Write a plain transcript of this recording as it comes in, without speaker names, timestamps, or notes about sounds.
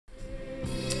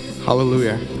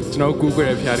Hallelujah. It's no Google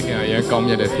if you had a come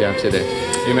yet if you have today.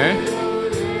 Amen.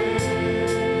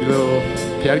 You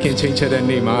can change the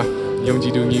name. Young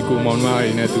Jidu Nico Monma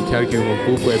in a to Karkin or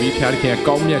Google. We can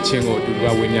come yet chingo to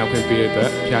go when you have a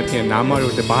Karkin Nama or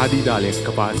the body darling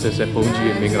capacity Ponji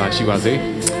and Mingrashi was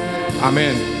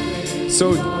Amen.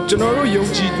 So, General Young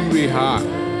Jidu Reha.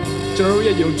 General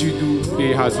Young Jidu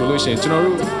Reha solution.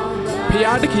 General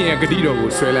Piadikin and Gadido will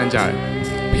swell and jar.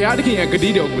 Piadikin and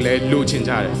Gadido will let Luchin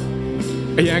jar.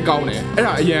 A young governor,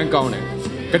 a young governor.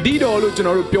 Gadido,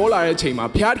 General Piola Chema,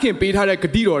 Piadikin beat her at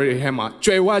Gadido Hema,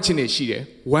 Joy watching a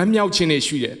sheet, one meow chin a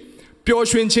sheet, Pure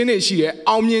Swin chin a sheet,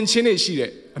 Almian chin a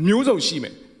sheet, a muso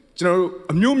shime, General,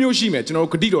 a mu shime, General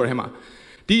Gadido Hema.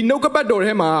 The Nokabador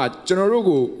Hema,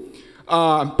 General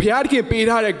Piadikin beat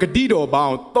her at Gadido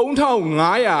bound, don't tell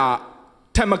Naya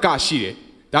Tamakashi.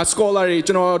 That scholarly,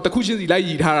 you know, the cushions like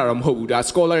Haram Ho, that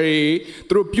scholarly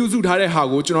through Puzu Hare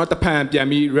Hago, you know, the Pam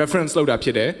Yami reference load up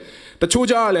here. The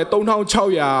Chojale, don't know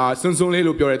Chowya, Sunsun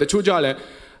Little Pure, the Chojale,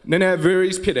 Nene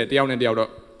very spitted down and the other.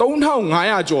 Don't know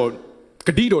Naya Jord,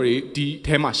 Kadidori, the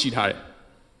Tema sheet hare.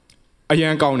 A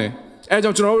young gowne. As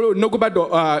of tomorrow, no go back to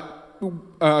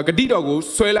Gadido,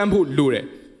 Swellampu Lure.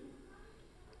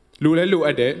 Lure Lu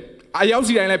at it. I also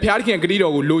see a Piaki and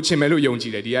Gadido, Luchimelu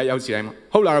Yonji, the Ayausi.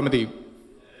 Hold Aramadi.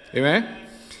 Amen.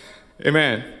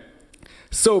 Amen.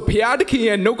 So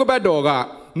Piadiki and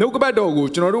Nokabadoga,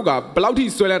 Jonoruga, Blauti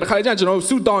Swell at Kalajan, Jono,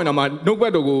 suit down a man,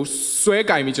 Nokabadogo,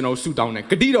 Swegai Michino, suit down it.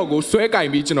 Gadido go, Swegai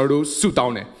Michino, suit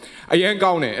down it. A young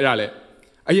gown, Rale.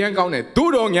 A young gown,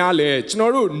 Tudon Yale,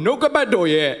 Jonoru, Nokabado,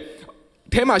 ye,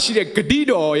 Tema she,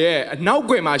 Gadido, ye, now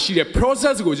Guema she,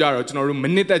 process Gojaro, Jonoru,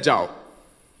 Manita Jow.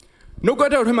 No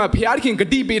good out him a Piadkin,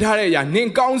 Gadi beat her,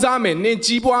 Nin Gonzame, Nin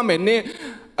Jibuame, Nin.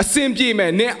 A simple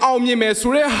man, ne Almi me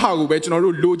Sure Hagu, which no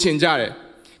Luchin Jare.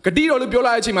 Gadido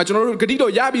Lupiola, General Gadido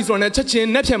Yabis on a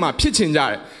Chachin Netema, Pitchin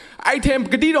Jare. I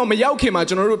tempt Gadido Mayauki,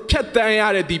 General Pet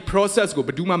the process go,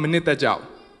 but do my manita jow.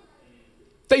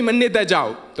 They manita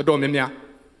jow, the Domina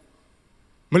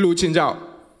Maluchin jow.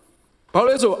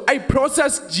 Also, I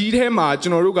process Gitema,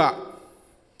 Generuga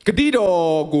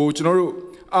Gadido go, General,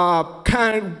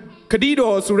 can.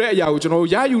 Kadido Sureya,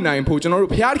 Yayuna in Pochano,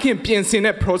 Piarkin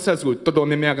Piensin process with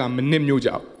Todomega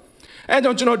Nimuja. And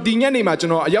don't you know, Dinani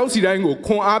Machino, Ayausirango,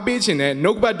 Con Abichin, and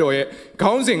Nogbadoe,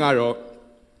 counseling arrow.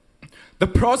 The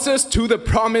process to the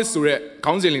promise,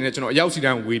 counseling,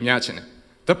 Yausiran with Yachin.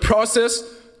 The process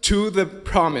to the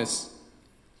promise.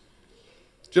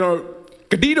 General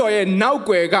Kadido, now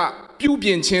Guega,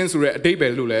 Pubian chance,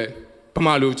 Dabe Lule,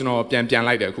 Pamalu, Pian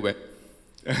like that.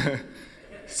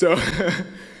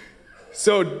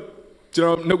 So,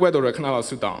 no weather can allow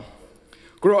sit down.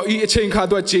 Grow each chain card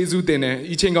to Jesu dinner,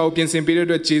 each chain out and period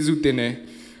to Jesu dinner.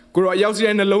 Grow Yausi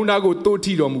and alone I go to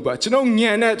Tito Muba. Chino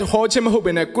Yanet, Hodgem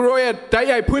Hoben, grow at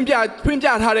Dia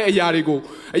Pumpia had a yarigo.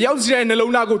 A Yausi and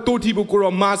alone I go to Tibu Guro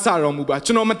Massa Muba.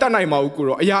 Chino Matana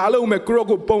Mauguro, a Yalo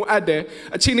Macrogo bone at there,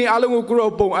 a chini alo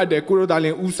grow bone at the Guro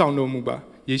Darling Usano Muba.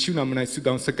 Yeshuna when I sit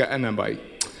down Saka Anabai.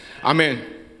 Amen.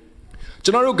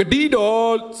 General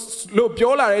Gadido,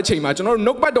 Lopiola Chema, General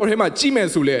Nokbado Hema,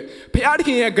 Chimensule,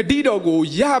 Piarkin and Gadido go,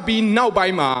 Yabi now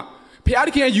by ma,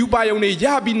 Piarkin and you buy only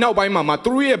Yabi now by mama,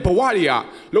 3 Bawaria,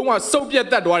 Loma Soviet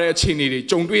that were a chinny,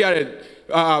 Jonguia,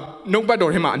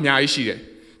 Nokbado Hema,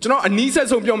 Nyaishi. General Anisa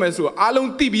Sompiomesu,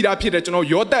 Alon Tibida Peter, General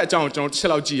Yota John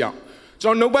Chelaugia.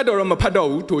 John Nobado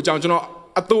Mapado to John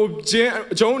Ato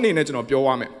John in a General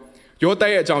Biowame.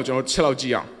 Yota John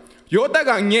Chelaugia.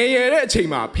 Yotaga Nye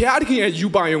Chema, Piarkin at you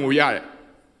buy on Yare.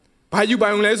 By you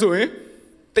buy on Leso,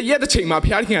 the yet Chema,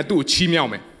 Piarkin at do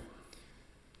Chimiame.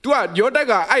 Do at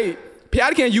Yotaga, I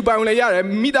Piarkin you buy on Yare,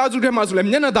 Midazu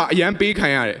Masulem Yanada, Yan Bay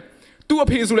Kayare. Do a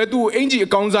piece to do Angie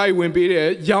Gonzai when be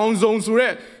there, Young Zone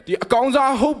Sure, the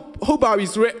Gonza Hope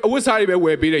is was I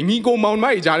where be there, Nigo Mount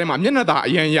Mai Jarema, Yanada,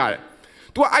 Yan Yare.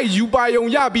 Do I you buy on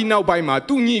Yabi now by ma,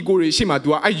 do Nigo Shima,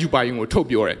 do I you buy on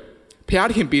Tobiore.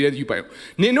 Piarkin beat you by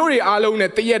Ninori alone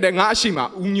at the yet and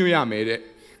Ashima, Unuya made it.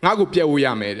 Nago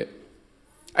Piauya made it.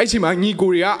 Ashima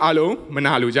Niguria alone,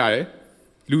 Manalu Jare,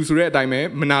 Lose red I may,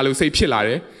 Manalu say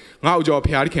Pilare, Naujo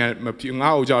Piarkin,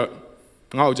 Nauja,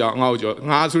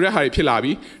 Nazure Harry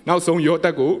Pilabi, now so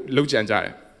Yotago, Lujan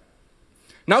Jare.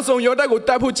 Now so Yotago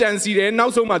Tapu Chansi, now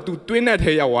so much to twin at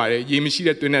Hayaware,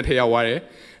 Yemishi twin at Hayaware.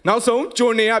 Now so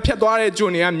Jonia Piatuare,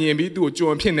 Jonia Miemi to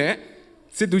Joan Pine,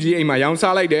 Situji in my young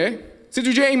like there.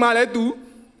 Situji in my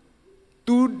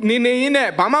do Nene in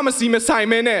it, Bama Masima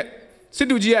Simon it.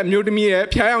 Situji at Mutimi,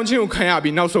 Pianchi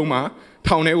Kayabi, now so ma,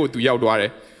 Town to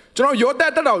Yaudware. General, you're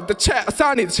that out, the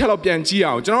son is Chalopian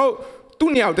Giao, General,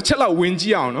 Dunia, the Chelo win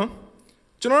Giao, no?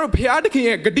 ကျွန်တော်တို့ဖျားသခင်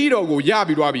ရဲ့ဂတိတော်ကိုရ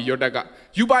ပြီးသွားပြီယောတက်က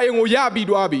ယူပါယုံကိုရပြီး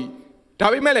သွားပြီဒါ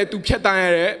ပေမဲ့လည်း तू ဖြတ်တန်းရ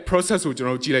တဲ့ process ကိုကျွန်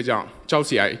တော်တို့ကြည့်လိုက်ကြအောင်ကြောက်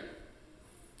စရာကြီး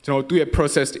ကျွန်တော်တို့သူ့ရဲ့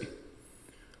process တွေ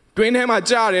တွင်းထဲမှာ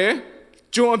ကြားတယ်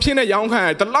ကျွန်တော်အဖြစ်နဲ့ရောင်းခံရ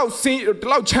တယ်တလောက်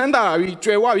ချမ်းသာပြီး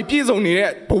ကျွယ်ဝပြီးပြည့်စုံနေတဲ့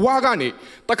ဘဝကနေ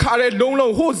တခါတည်းလုံး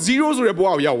ဟို0ဆိုတဲ့ဘဝ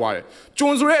ကိုရောက်သွားတယ်ကျွ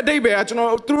န်ဆိုတဲ့အတိတ်ပဲကကျွန်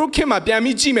တော်သူတို့ခင်မှာပြန်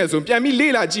ပြီးကြည့်မယ်ဆိုပြန်ပြီး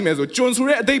လေ့လာကြည့်မယ်ဆိုကျွန်ဆို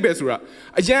တဲ့အတိတ်ပဲဆိုတာ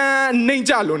အရန်နှိမ့်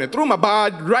ကြလွန်းတယ်သူတို့မှာဘာ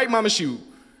right မှမရှိဘူး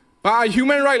ဘာ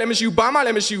human right လည်းမရှိဘူးဘာမှလ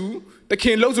ည်းမရှိဘူးတခ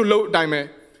င်လှုပ်ဆိုလှုပ်အတိုင်းပဲ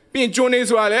ပြီးရင်ကျွန်းနေ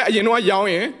ဆိုတာလည်းအရင်တော့ရောင်း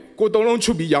ရင်ကိုသုံးလုံး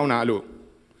ချုပ်ပြီးရောင်းတာလို့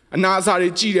အနာအစာတွေ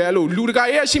ကြည့်တယ်လို့လူတကာ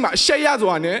ရဲ့အရှိမအရှက်ရဆို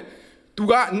တာနဲ့သူ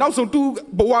ကနောက်ဆုံးသူ့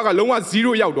ဘဝကလုံးဝ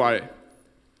0ရောက်သွားတယ်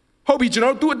ဟုတ်ပြီကျွန်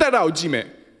တော်တို့သူ့အသက်တာကိုကြည့်မယ်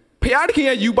ဖျားသခင်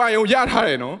ရဲ့ယူပါယုံရထားတ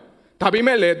ယ်နော်ဒါပေ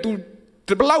မဲ့လည်း तू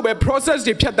ဘလောက်ပဲ process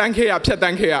တွေဖြတ်တန်းခဲ့ရ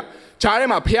ဂျားထဲ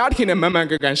မှာဖျားသခင်နဲ့မှန်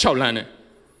ကန်ရှောက်လန်းတယ်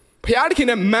ဖျားသခင်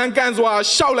နဲ့မှန်ကန်စွာ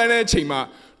ရှောက်လန်းတဲ့အချိန်မှာ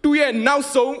သူ့ရဲ့နောက်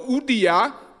ဆုံးဥတီယာ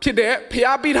ဖြစ်တဲ့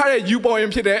ဖျားပေးထားတဲ့ယူပါယုံ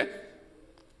ဖြစ်တဲ့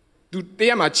तू တရ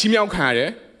က်မှာချီးမြှောက်ခံရတယ်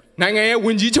နိုင်ငံရဲ့ဝ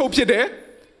င်ကြီးချုပ်ဖြစ်တဲ့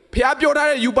ဖျားပြောထား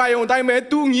တဲ့ယူပါယုံအတိုင်းပဲ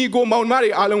သူ့ညီကိုမောင်မ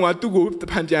တွေအားလုံးကသူ့ကို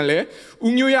ဖန်ပြန်လဲ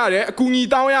ဦးညွှတ်ရတယ်အကူညီ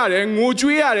တောင်းရတယ်ငို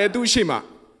ကြွေးရတယ်သူ့ရှိမှာ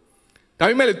ဒါ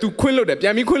ပေမဲ့လည်း तू ခွင့်လွတ်တယ်ပြ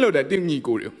န်ပြီးခွင့်လွတ်တယ်တင်းညီ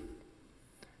ကိုတွေ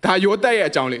ဒါရောတက်ရဲ့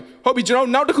အကြောင်းလေးဟုတ်ပြီကျွန်တော်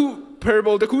နောက်တစ်ခု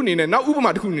parable တစ်ခုအနေနဲ့နောက်ဥပ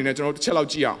မာတစ်ခုအနေနဲ့ကျွန်တော်တစ်ချက်လောက်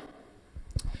ကြည့်အောင်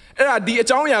အဲ့ဒါဒီအ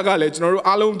ကြောင်းအရာကလည်းကျွန်တော်တို့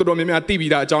အားလုံးတော်တော်များများသိ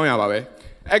ပြီးသားအကြောင်းအရာပါပဲ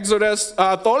Exodus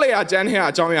သောလေယာကျမ်းထဲက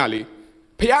အကြောင်းအရာလေး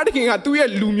ဖျားသခင်ကသူ့ရဲ့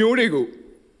လူမျိုးတွေကို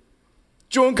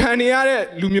ကျွန်ခံနေရတဲ့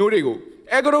လူမျိုးတွေကို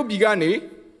အဲဂရုပြည်ကနေ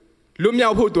လွတ်မြော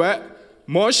က်ဖို့အတွက်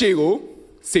မောရှေကို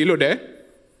စေလွတ်တယ်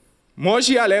မော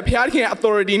ရှေကလည်းဖျားသခင်ရဲ့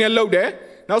authority နဲ့လုပ်တယ်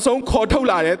နောက်ဆုံးခေါ်ထုတ်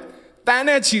လာတယ်တန်း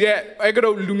နဲ့ချီတဲ့အဲဂ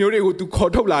ရုလူမျိုးတွေကို तू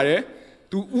ခေါ်ထုတ်လာတယ်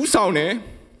तू ဥဆောင်တယ်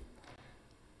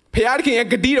ဖျားသခင်ရဲ့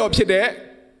ဂတိတော်ဖြစ်တဲ့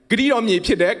ဂတိတော်မြေ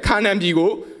ဖြစ်တဲ့ခါနာန်ပြည်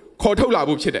ကိုခေါ်ထုတ်လာ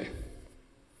ဖို့ဖြစ်တယ်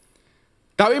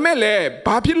ဒါပေမဲ့လည်း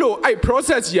ဘာဖြစ်လို့အဲ့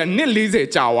process ကြီးကနှစ်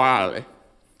40ကြာသွားတာလဲ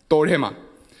တော်ထဲမှာ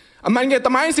အမှန်ကတ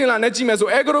မိုင်းစင်လာနဲ့ကြည့်မယ်ဆို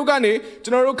အဲဂရုကနေကျွ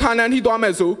န်တော်တို့ခါနန်ထိသွားမ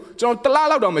ယ်ဆိုကျွန်တော်တလား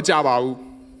လောက်တော့မကြာပါဘူး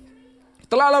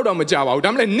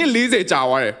ဒါမှလည်းနှစ်40ကြာ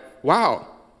သွားတယ်ဝေါ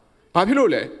ဘာဖြစ်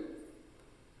လို့လဲ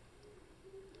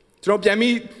ကျွန်တော်ပြန်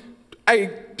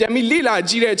ပြီးလေ့လာ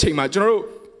ကြည့်တဲ့အချိန်မှာကျွန်တော်တို့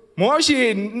မောရှေ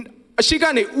အရှိက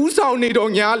နေဥဆောင်နေ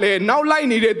တော့ညာလဲနောက်လိုက်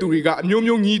နေတဲ့သူတွေကအမျိုး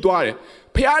မျိုးညီးသွားတယ်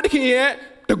ဖျားသခင်ရဲ့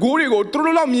တကိုးတွေကိုသူ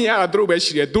တို့လောက်မြင်ရတာသူတို့ပဲ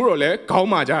ရှိတယ်သူတို့လည်းခေါင်း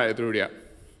မာကြတယ်သူ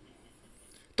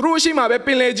တို့ရှိမှာပဲပ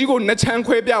င်လယ်ကြီးကိုနှချမ်း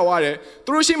ခွဲပြသွားတယ်သူ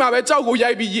တို့ရှိမှာပဲကြောက်ကို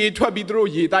ရိုက်ပြီးရေထွက်ပြီးသူတို့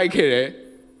ရေတိုက်ခဲ့တယ်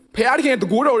ဖျားသခင်တ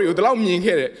ကိုးတော်တွေကိုဒီလောက်မြင်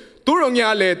ခဲ့တယ်သူတို့ညာ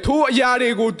လဲထိုးအရာတွေ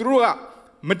ကိုသူတို့က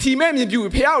မထီမဲ့မြင်ပြူ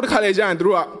ဖျားကိုတစ်ခါလေကြာရင်သူ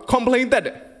တို့က complain တက်တ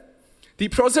ယ်ဒီ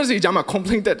process တွေကြာမှာ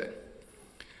complain တက်တယ်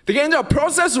တကယ်ကြောင့်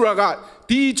process ဆိုတာက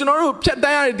ဒီကျွန်တော်တို့ဖြတ်တ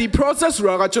န်းရတဲ့ဒီ process ဆို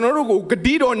တာကကျွန်တော်တို့ကိုဂ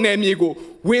တိတော်နယ်မြေကို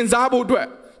ဝင်စားဖို့အတွက်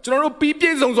ကျွန်တော်တို့ပြီးပြ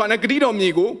ည့်စုံစွာနဲ့ဂတိတော်မြေ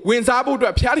ကိုဝင်စားဖို့အတွ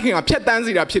က်ဖျားသခင်ကဖြတ်တန်း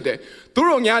စေတာဖြစ်တယ်သူ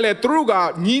တို့ညာလဲသူတို့က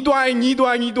ညီးတွိုင်း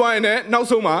နဲ့နောက်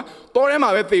ဆုံးမှာတောထဲမှာ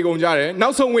ပဲသေကုန်ကြတယ်နော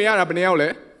က်ဆုံးဝင်ရတာဘယ်နှယောက်လဲ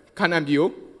ခါနန်ပြည်ကို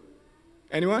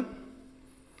anyone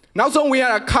နောက်ဆုံးဝင်ရ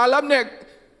တာခါလပ်နဲ့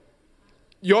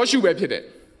ယောရှုပဲဖြစ်တယ်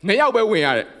နှစ်ယောက်ပဲဝင်ရ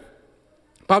တယ်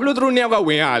ဘာဖြစ်လို့သူတို့နှစ်ယောက်ကဝ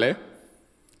င်ရလဲ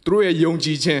သူတို့ရဲ့ယုံကြ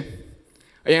ည်ခြင်း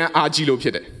အရင်အားကြီးလို့ဖြ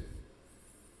စ်တယ်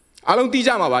အားလုံးသိ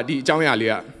ကြမှာပါဒီအကြောင်းအရာ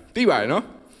လေးကသိပါတယ်နော်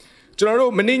ကျွန်တော်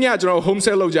တို့မနေ့ညကျွန်တော် home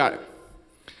sale လုပ်ကြတယ်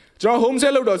ကျွန်တော် home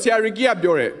sale လုပ်တော့ဆရာရီကီက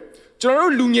ပြောတယ်ကျွန်တော်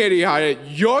တို့လူငယ်တွေဟာတဲ့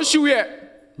ယောရှုရဲ့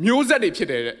မျိုးဆက်တွေဖြစ်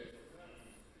တယ်တဲ့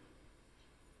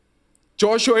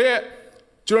ဂျောရှုရဲ့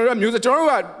ကျွန်တော်တို့မျိုးဆက်ကျွန်တော်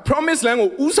တို့က promise land ကို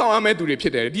ဥဆောင်ရမယ့်သူတွေဖြ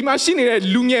စ်တယ်ဒီမှာရှိနေတဲ့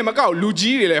လူငယ်မကောက်လူ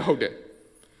ကြီးတွေလည်းဟုတ်တယ်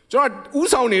ကျွန်တော်ဥ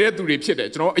ဆောင်နေတဲ့သူတွေဖြစ်တယ်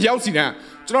ကျွန်တော်အရောက်စီတန်း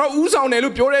ကျွန်တော်ဥဆောင်တယ်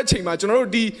လို့ပြောတဲ့အချိန်မှာကျွန်တော်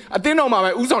တို့ဒီအသင်းတော်မှာပဲ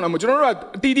ဥဆောင်တာမဟုတ်ကျွန်တော်တို့က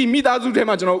အတီးတီမိသားစုထဲ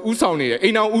မှာကျွန်တော်ဥဆောင်နေတယ်အိ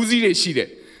မ်တော်ဦးစီးတွေရှိတယ်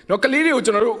နော်ကလေးတွေကို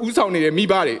ကျွန်တော်တို့ဥဆောင်နေတယ်မိ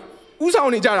ဘတွေဥဆောင်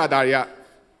နေကြတာဒါတွေက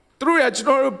သူတို့ကကျွန်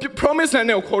တော်တို့ promise land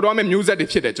ကိုခေါ်သွားမယ့်မျိုးဆက်တွေ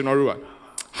ဖြစ်တယ်ကျွန်တော်တို့က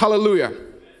hallelujah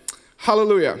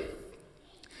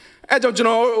အဲ့ကြောင့်ကျွန်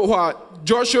တော်ဟို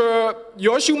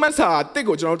ယောရှုမက်စာတစ်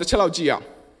ကိုကျွန်တော်တစ်ချက်လောက်ကြည့်အောင်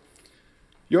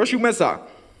ယောရှုမက်စာ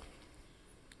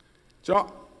ကျွန်တော်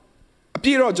အပြ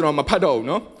ည့်တော့ကျွန်တော်မဖတ်တော့ဘူး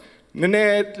နော်နည်းန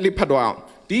ည်းလေးဖတ်တော့အောင်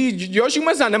ဒီယောရှုမ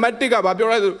က်စာနံပါတ်1ကဘာပြော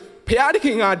လဲဆိုဖျားသခ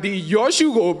င်ကဒီယောရှု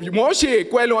ကိုမောရှေ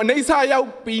ကွယ်လွန်အနေဆာရောက်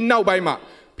ပြီးနောက်ပိုင်းမှာ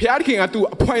ဖျားသခင်ကသူ့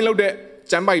အဖွင့်လုပ်တဲ့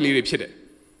ကျမ်းပိုက်လေးတွေဖြစ်တယ်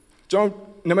ကျွန်တော်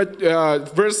နံပါတ်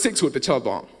verse 6ကိုတစ်ချက်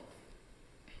တော့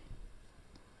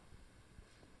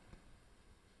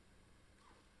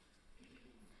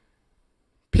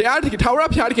ဖျားသခင်ထာဝရ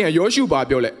ဖျားသခင်ကယောရှုဘာ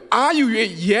ပြောလဲအာယူ၍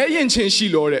ရဲရင်ချင်းရှိ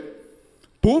လို့တဲ့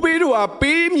ဘိုးဘေးတို့ဟာ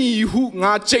ပေးမည်ဟု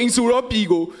ငါချိန်ဆတော့ပြည်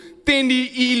ကိုတင်ဒီ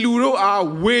ဤလူတို့အား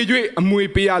ဝေ၍အမွေ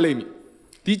ပေးရလိမ့်မည်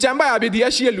ဒီကျမ်းပိုက်အပြည့်ဒီရ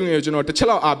ရှိတဲ့လူငယ်ကိုကျွန်တော်တစ်ချက်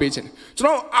လောက်အားပေးခြင်းကျွန်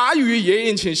တော်အာယူ၍ရဲရ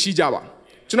င်ချင်းရှိကြပါ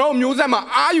ကျွန်တော်မျိုးဆက်မှာ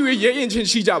အာယူ၍ရဲရင်ချင်း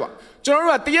ရှိကြပါ ကျွန်တော်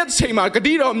တို့ကတရက်ချိန်မှာဂ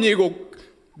တိတော်မြေကို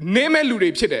နေမဲ့လူတွေ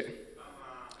ဖြစ်တယ်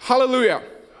hallelujah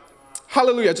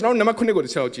hallelujah ကျွန်တော်နံပါတ်9ကိုတ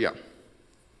စ်ချက်လောက်ကြည့်ရအောင်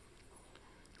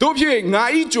တို့ဖြစ်ငါ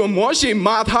ဤကျွန်မောရှေ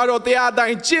မာထားတော်တရားအတို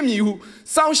င်းကြင့်မြည်ဟု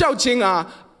စောင့်ရှောက်ခြင်းက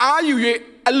အာယူ၍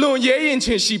အလွန်ရဲရင်ခြ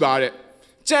င်းရှိပါတဲ့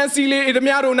ကြံစီလေဓ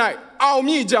မြတို့၌အောင်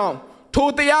မြင့်ကြောင်းထို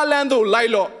တရားလမ်းသို့လို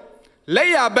က်လော့လက်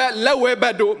ရဘက်လက်ဝဲဘ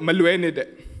က်တို့မလွဲနေတဲ့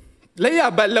လက်ရ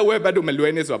ဘက်လက်ဝဲဘက်တို့မလွဲ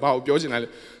နေဆိုတာဘာကိုပြောချင်တာလဲ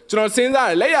ကျွန်တော်စဉ်းစား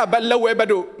တယ်လက်ရဘက်လက်ဝဲဘက်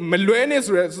တို့မလွဲနေ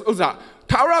ဆိုတဲ့ဥစ္စာ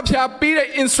ထာဝရဘုရားပေးတဲ့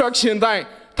instruction တိုင်း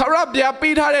ထာဝရဘုရား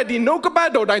ပေးထားတဲ့ဒီနှုတ်ကပတ်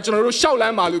တော်တိုင်းကျွန်တော်တို့ရှောက်လ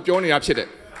န်းပါလို့ပြောနေတာဖြစ်တယ်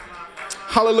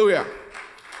hallelujah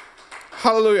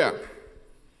hallelujah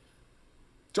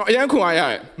ကျွန်တော်အရန်ခွန်အားရ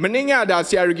တယ်မနေ့ညဒါဆ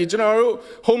ရာရီကကျွန်တော်တို့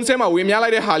home set မှာဝင်များလို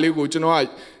က်တဲ့ဟာလေးကိုကျွန်တော်က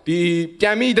ဒီပြ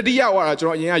န်ပြီးတတိယဝါတာကျွန်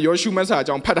တော်အရင်ကယောရှုမတ်စာအ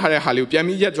ကြောင်းဖတ်ထားတဲ့ဟာလေးကိုပြန်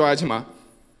ပြီးရက်ကြွားခြင်းမှာ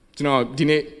ကျွန်တော်ဒီ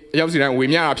နေ့အရောက်စီတိုင်းဝင်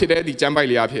များတာဖြစ်တဲ့ဒီကျမ်းပိုက်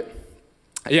လေးအဖြစ်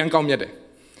အရန်ကောင်းမြတ်တယ်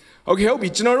okay ဟုတ်ပြီ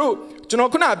ကျွန်တော်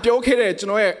ခုနပြောခဲ့တဲ့ကျွန်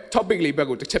တော်ရဲ့ topic လေးဘက်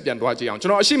ကိုတစ်ချက်ပြန်သွားကြည့်အောင်ကျွ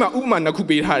န်တော်အရှိမဥပမာနှစ်ခု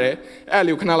ပေးထားတယ်အဲ့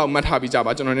လေးကိုခဏလောက်မှတ်ထားပြီးကြ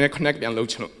ပါကျွန်တော်နည်းနည်း connect ပြန်လုပ်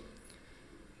ချင်လို့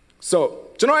so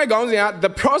ကျွန်တော်ရဲ့ခေါင်းစဉ်က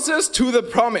the process to the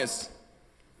promise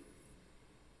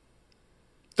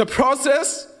the process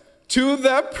to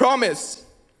the promise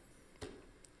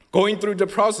going through the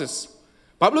process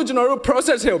ဘာလို့ကျွန်တော်တို့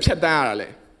process ကိုဖြတ်တန်းရတာလဲ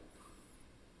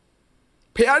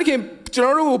ဖခင်ကျွန်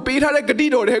တော်တို့ကိုပေးထားတဲ့ဂတိ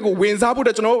တော်တွေကိုဝင်စားဖို့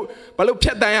ကျွန်တော်တို့ဘာလို့ဖြ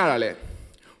တ်တန်းရတာလဲ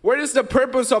what is the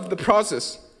purpose of the process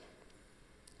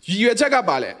ရည်ရွယ်ချက်က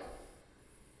ပါလဲ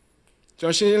ကျွန်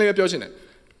တော်ရှင်းရှင်းလေးပြောချင်တယ်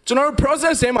ကျွန်တော်တို့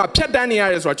process ထဲမှာဖြတ်တန်းနေရ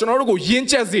တယ်ဆိုတာကျွန်တော်တို့ကိုရင်း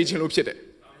ကျက်စေခြင်းလို့ဖြစ်တယ်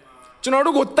ကျွန်တော်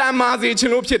တို့ကိုတန်မာစေခြ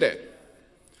င်းလို့ဖြစ်တယ်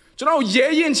ကျွန်တော်ရဲ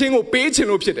ရင်ချင်းကိုပေးခြင်း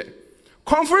လို့ဖြစ်တယ်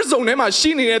comfort zone ထဲမှာ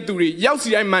ရှိနေတဲ့သူတွေရောက်စီ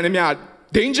တိုင်းမှန်တယ်များ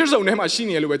danger zone ထဲမှာရှိ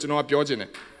နေတယ်လို့ပဲကျွန်တော်ကပြောချင်တယ်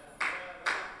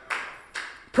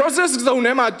process zone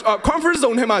ထဲမှာ comfort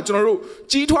zone ထဲမှာကျွန်တော်တို့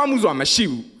ကြီးထွားမှုဆိုတာမရှိ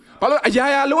ဘူးဘာလို့အရာ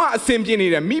လုံးကအဆင်ပြေနေ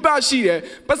တယ်မိဘရှိတယ်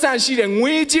ပတ်စံရှိတယ်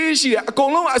ငွေကြေးရှိတယ်အကု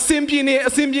န်လုံးအဆင်ပြေနေတဲ့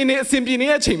အချိ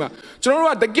န်မှာကျွန်တော်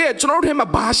တို့ကတကယ်ကျွန်တော်တို့ထဲမှာ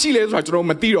ဘာရှိလဲဆိုတာကျွန်တော်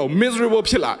မသိတော့ miserable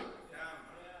ဖြစ်လာ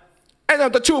အဲ့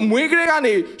တော့တချို့မွေးကလေးက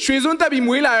နေရွှေစွန်းတက်ပြီး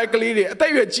မွေးလာတဲ့ကလေးတွေအသက်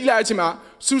အရွယ်ကြီးလာတဲ့အချိန်မှာ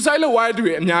suicide လုပ်သွားတဲ့သူ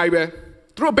တွေအများကြီးပဲ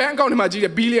သူတို့ bank account ထဲမှာကြီးတ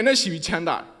ယ် billion နဲ့ရှိပြီးချမ်း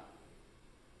သာ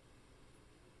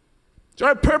ကျွန်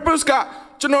တော် purpose က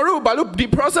ကျွန်တော်တို့ဘာလို့ဒီ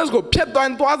process ကိုဖြတ်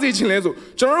သွားစေချင်လဲဆို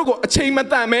ကျွန်တော်တို့ကိုအချိန်မ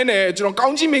တန်မဲနဲ့ကျွန်တော်ကော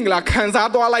င်းကြီးမင်္ဂလာခံစား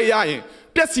သွားလိုက်ရရင်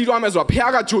ပျက်စီးသွားမယ်ဆိုတာဘု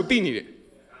ရားကကြိုသိနေတယ်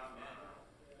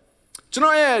ကျွန်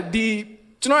တော်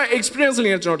ရဲ့ experience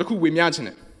လေးနဲ့ကျွန်တော်တခုဝေမျှချင်တ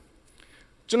ယ်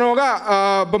ကျွန်တော်က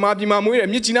ဗမာပြည်မှာမွေးတယ်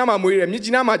မြစ်ကြီးနားမှာမွေးတယ်မြစ်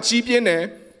ကြီးနားမှာကြီးပြင်းတယ်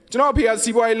ကျွန်တော်အဖေက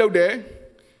စီးပွားရေးလုပ်တယ်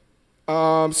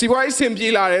စီးပွားရေးဆင်ပြေ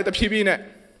လာတယ်တဖြည်းဖြည်းနဲ့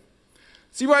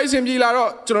စီးပွားရေးဆင်ပြေလာ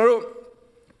တော့ကျွန်တော်တို့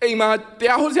အိမ်မှာတ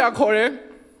ရားဟောဆရာခေါ်တယ်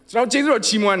ကျွန်တော်ကျေးဇူးတော်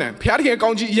ချီးမွမ်းတယ်ဘုရားတခင်ကော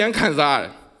င်းကြီးအရန်ခံစားရတ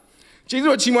ယ်ကျေးဇူး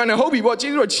တော်ချီးမွမ်းတယ်ဟုတ်ပြီပေါ့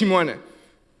ကျေးဇူးတော်ချီးမွမ်းတယ်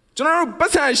ကျွန်တော်တို့ပ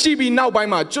တ်စံရှိပြီးနောက်ပို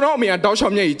င်းမှာကျွန်တော်အမေကတောက်လျှော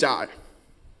က်မျက်ရည်ကျတယ်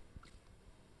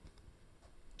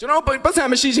ကျွန်တော်ပတ်စံ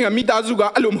မရှိခြင်းကမိသားစုက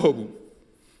အဲ့လိုမဟုတ်ဘူး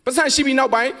ပတ်စံရှိပြီးနော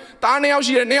က်ပိုင်းတား2ယောက်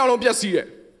ရှိတယ်2ယောက်လုံးပြက်စီးတယ်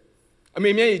အမေ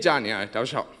မျက်ရည်ကျနေရတယ်တောက်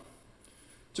လျှောက်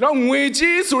ကျွန်တော်ငွေ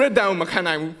ကြီးဆိုတဲ့တန်ကိုမခံ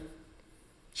နိုင်ဘူး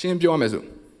ရှင်းပြောမယ်ဆို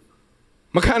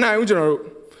မခံနိုင်ဘူးကျွန်တော်တို့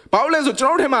ဘာလို့လဲဆိုကျွန်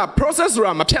တော်တို့ထဲမှာ process ဆို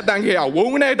တာမဖြတ်တန်းခဲ့ရဝု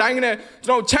န်းကနေတိုင်းကနေကျွ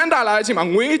န်တော်ချမ်းသာလာတဲ့အချိန်မှာ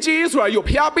ငွေကြီးဆိုတာကြီးကို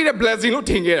ဖျားပေးတဲ့ blessing လို့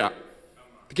ထင်ခဲ့တာ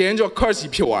တကယ်ကျွန်တော် curse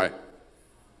ဖြစ်သွားတယ်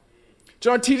ကျွ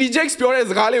န်တော် TD Jakes ပြောတဲ့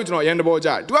စကားလေးကိုကျွန်တော်အရင်တဘော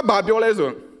ကြားတယ်သူကဘာပြောလဲဆို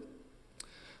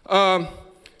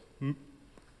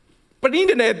ပရင်း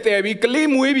တဲ့တဲပြီးကလေး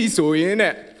မွေးပြီးဆိုရင်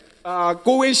တဲ့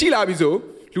ကိုဝင်ရှိလာပြီဆို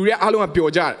လူတွေအားလုံးက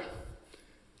ပျော်ကြတယ်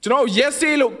ကျွန်တော် yes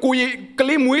say လို့ကိုက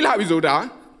လေးမွေးလာပြီဆိုတာ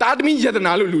တာသမီယတ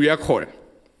နာလို့လူတွေကခေါ်တယ်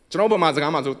ကျွန်တော်ဗမာစ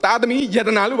ကားမှာဆိုတာသမီယတ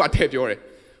နာလို့ပါထည့်ပြောတယ်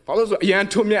ဘာလို့ဆိုအရန်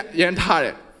ထွတ်မြတ်အရန်ထားတ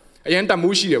ယ်အရန်တ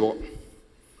မိုးရှိတယ်ပေါ့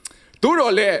တို့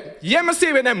တော့လေရက်မ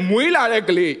စေ့ပဲနဲ့မွေးလာတဲ့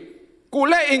ကလေးကို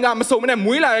လက်အင်္ဂါမစုံမနဲ့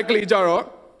မွေးလာတဲ့ကလေးကြတော့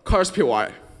curse ဖြစ်သွားတ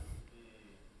ယ်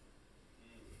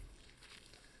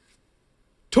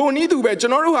ထိုနည်းတူပဲကျွ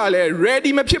န်တော်တို့ဟာလည်း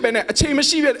ready မဖြစ်ပဲနဲ့အချိန်မ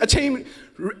ရှိပဲအချိန်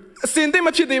အစင်သင့်မ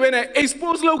ဖြစ်သေးပဲနဲ့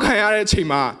expose လုပ်ခံရတဲ့အချိန်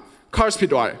မှာ curse ဖြ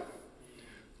စ်သွားတယ်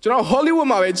ကျွန်တော် Hollywood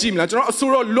မှာပဲကြည့်မလားကျွန်တော်အဆို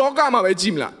တော့လောကမှာပဲကြ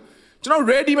ည့်မလားကျွန်တော်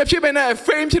ready မဖြစ်ပဲနဲ့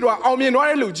fame ဖြစ်သွားအောင်မြင်သွား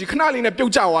တဲ့လူကြီးခဏလေးနဲ့ပြု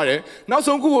တ်ကျသွားတယ်နောက်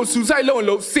ဆုံးခုကို suicide လုပ်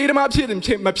လို့စေးသမားဖြစ်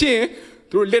မဖြစ်ရင်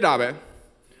သူတို့လစ်တာပဲ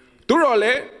တို့တော့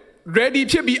လေ ready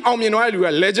ဖြစ်ပြီးအောင်မြင်သွားတဲ့လူက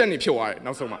legend တွေဖြစ်သွားတယ်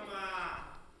နောက်ဆုံးမှာ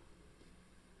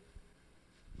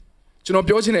ကျွန်တော်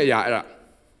ပြောချင်တဲ့အရာအဲ့ဒါ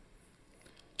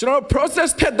ကျွန်တော် process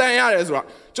ဖြတ်တန်းရတယ်ဆိုတာ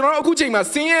ကျွန်တော်အခုချိန်မှာ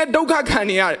ဆင်းရဲဒုက္ခခံ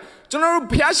နေရတယ်ကျွန်တော်တို့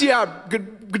ဖျားရှိရ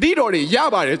ဂတိတော်တွေရ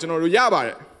ပါတယ်ကျွန်တော်တို့ရပါတ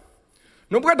ယ်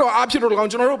နှုတ်ကပတ်တော်အားဖြစ်တော့ကောင်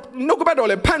ကျွန်တော်တို့နှုတ်ကပတ်တော်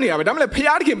လည်းဖတ်နေရပဲဒါမှလည်း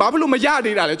ဖျားတခင်ဘာဖြစ်လို့မရ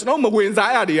သေးတာလဲကျွန်တော်မဝင်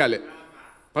စားရသေးရလဲ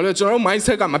ဘာလို့ကျွန်တော်တို့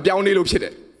mindset ကမပြောင်းနေလို့ဖြစ်တ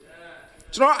ယ်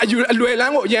ကျွန်တော်အလွယ်လ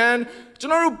န်းကိုအရန်ကျွ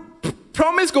န်တော်တို့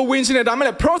promise ကိုဝင်ရှင်တယ်ဒါမှလ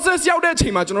ည်း process ရောက်တဲ့အချိ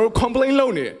န်မှာကျွန်တော်တို့ complain လု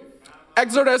ပ်နေတယ်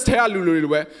Exodus ထဲကလူတွေ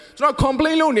လိုပဲကျွန်တော်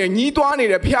complain လုပ်နေညီးတွားနေ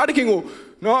တယ်ဖျားတခင်ကို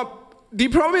နော်ဒီ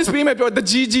promise ပေးမယ်ပြောတ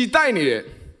ကြီးကြီးတိုက်နေတယ်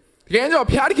တကယ်ကြောင့်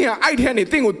ဖျားတခင်ကအဲ့ထဲနေ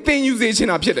တင့်ကိုသင်ယူစေချင်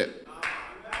တာဖြစ်တယ်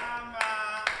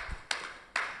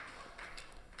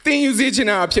သင်ယူစေချင်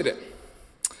တာဖြစ်တယ်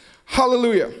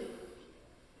hallelujah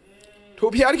ထို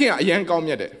ဖျားတခင်ကအရန်ကောင်း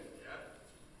မြတ်တယ်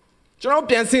ကျွန်တော်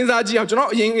ပြန်စဉ်းစားကြည့်အောင်ကျွန်တော်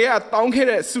အရင်ကတောင်းခဲ့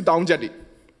တဲ့ဆုတောင်းချက်တွေ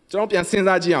ကျွန်တော်ပြန်စဉ်း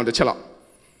စားကြည့်အောင်တစ်ချက်လောက်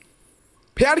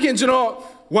ဖျားတခင်ကျွန်တော်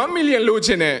1 million လိုချ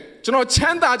င်တယ်ကျွန်တော်ချ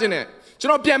မ်းသာချင်တယ်ကျွ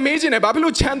န်တော်ပြန်မေးချင်တယ်ဘာဖြစ်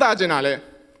လို့ချမ်းသာချင်တာလဲ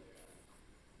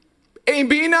အိမ်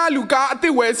ဘေးနာလူကားအစ်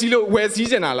စ်ဝယ်စီလို့ဝယ်စီ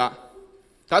ချင်တာလား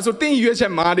ဒါဆိုတင်းရွေးချ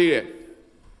က်မားသေးတယ်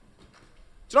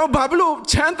ကျွန်တော်ဘာဖြစ်လို့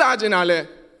ချမ်းသာချင်တာလဲ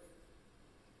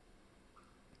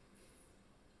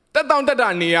တက်တောင့်တက်တာ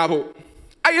နေရဖို့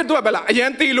အဲ့ရတော့ပဲလားအရန်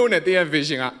သေးလို့နဲ့တင်းရဲ့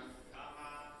vision က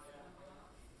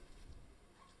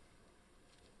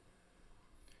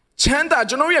ချမ်းသာ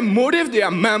ကျွန်တော်ရဲ့ motive တွေက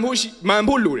မှန်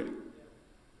ဖို့လိုတယ်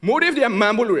motive တွေကမှ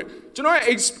န်ဖို့လိုတယ်ကျွန်တော်ရဲ့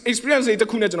experience တွေတစ်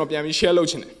ခုနဲ့ကျွန်တော်ပြန်ပြီး share လုပ်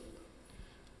ချင်တယ်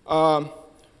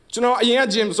ကျွန်တော်အရင်က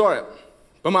gym ဆော့တယ်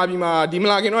ဗမာပြည်မှာဒီမ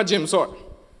လာခင်တော့ gym ဆော့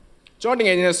ကျွန်တော်တက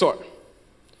ယ်ချင်းဆော့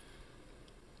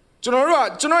ကျွန်တော်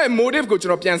ရဲ့ motive ကိုကျွ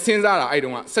န်တော်ပြန်စဉ်းစားတာအဲ့တု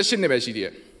န်းက18နှစ်ပဲရှိသေးတ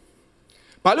ယ်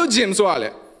ဘာလို့ gym ဆော့ရလဲ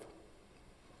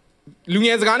လူင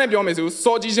ယ်စကားနဲ့ပြောမယ်ဆို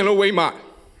စောကြီးရှင်လို့ဝိတ်မ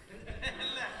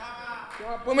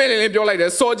ပုံမဲ့လေးပြောလိုက်တ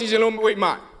ယ်စောကြီးရှင်လို့ဝိတ်မ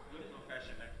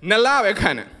နလပဲ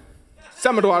ခံတယ်စ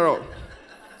က်မတော်တော့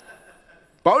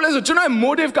ဘာလို့လဲဆိုကျွန်တော်ရဲ့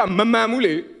motive ကမမှန်ဘူး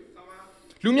လေ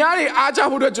လူများတွေအားကြ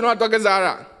ဖို့အတွက်ကျွန်တော်တော့ကစား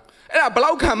တာအဲ့ဒါဘ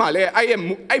လောက်ခံပါလဲ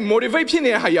အဲ့ motivate ဖြစ်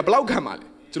နေတဲ့ဟာကြီးကဘလောက်ခံပါလဲ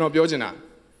ကျွန်တော်ပြောချင်တာ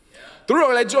သူ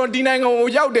တို့လည်းကျွန်တော်ဒီနိုင်ငံကို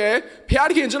ရောက်တယ်ဖျား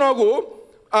တခင်ကျွန်တော်ကို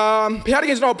ဖျားတ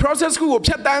ခင်ကျွန်တော် process ကို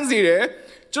ဖြတ်တန်းစေတယ်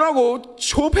ကျွန်တော်ကို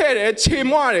ချိုးဖဲ့တယ်ခြေ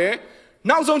မွတယ်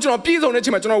နောက်ဆုံးကျွန်တော်ပြည်စုံတဲ့အချိ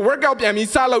န်မှာကျွန်တော် workout ပြန်ပြီး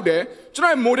စလုပ်တယ်ကျွန်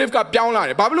တော်ရဲ့ motive ကပြောင်းလာ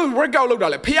တယ်ဘာဖြစ်လို့ workout လုပ်တာ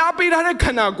လဲဖျားပေးထားတဲ့ခ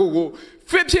န္ဓာကိုယ်ကို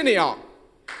fit ဖြစ်နေအောင်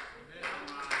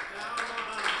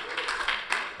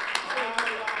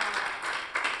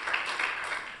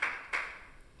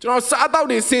ကျွန်တော်စားတော့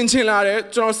တွေဆင်ချင်လာတယ်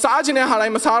ကျွန်တော်စားချင်တဲ့ဟာတို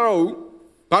င်းမစားတော့ဘူး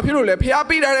ဘာဖြစ်လို့လဲဖျား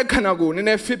ပေးထားတဲ့ခန္ဓာကိုယ်နည်း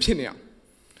နည်း fit ဖြစ်နေအောင်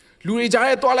လူတွေကြား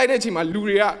ထဲတွားလိုက်တဲ့အချိန်မှာလူ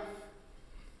တွေက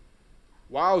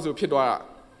wow ဆိုဖြစ်သွားတာ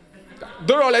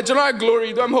တို့လည်းကျွန်တော်ရဲ့ glory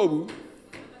တော့မဟုတ်ဘူး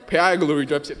ဖျားရဲ့ glory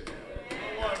တော့ဖြစ်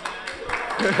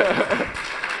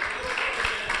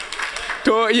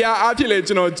တို့အရာအဖြစ်လေ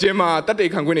ကျွန်တော်ဂျင်းမှာတက်တေ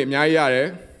ခံခွင့်တွေအများကြီးရတယ်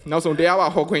နောက်ဆုံးတရားပါ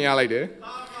ဟောခွင့်ရလိုက်တယ်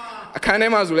အခန်းထဲ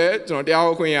မှာဆိုလဲကျွန်တော်တရား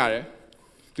ဟောခွင့်ရတယ်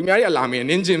သူများတွေကလာမယ်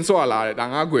နင်းဂျင်းဆော့လာတယ်ဒါ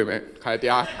ငါကွယ်ပဲခါတ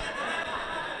ရား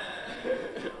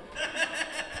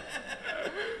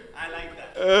I like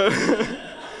that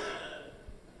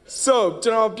so ကျွ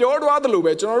န်တော်ပြောတော့တယ်လို့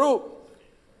ပဲကျွန်တော်တို့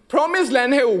promise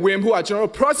land ဟဲ့ကိုဝင်ဖို့ကကျွန်တော်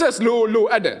တို့ process လို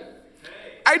အပ်တယ်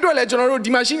အဲ့တော့လေကျွန်တော်တို့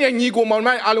ဒီမှာရှိနေတဲ့ညီကိုမောင်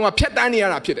နှမအားလုံးကဖြတ်တန်းနေရ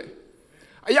တာဖြစ်တယ်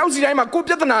အရောက်စီတိုင်းမှာကိုယ်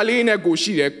ပြဿနာလေးနဲ့ကို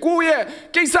ရှိတယ်ကိုယ့်ရဲ့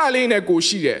ကိစ္စလေးနဲ့ကို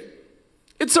ရှိတယ်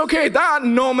It's okay ဒါ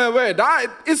normal ပဲဒါ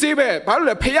is ပဲဘာလို့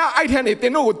လဲဖះအိုက်ထန်နေတ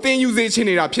င်တို့ကိုတင်ယူစေချင်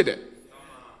နေတာဖြစ်တယ်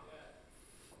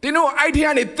တင်တို့အိုက်ထန်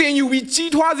ကနေတင်ယူပြီး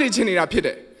ကြီးထွားစေချင်နေတာဖြစ်တ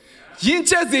ယ်ရင့်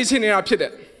ကျက်စေချင်နေတာဖြစ်တ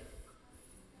ယ်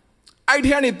အိုက်ထ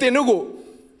န်ကနေတင်တို့ကို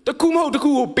တခုမဟုတ်တခု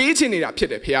ကိုပေးချင်နေတာဖြစ်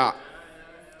တယ်ဖះ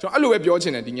ကျွန်တော်အဲ့လိုပဲပြောချ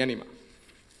င်တယ်ဒီညနေမှာ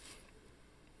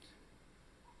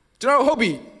ကျွန်တော်ဟုတ်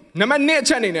ပြီနံပါတ်1အ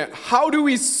ချက်အနေနဲ့ how do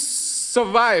we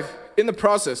survive in the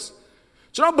process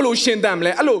ကျွန်တော်ဘယ်လိုရှင်းတမ်းမ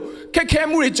လဲအဲ့လိုခက်ခဲ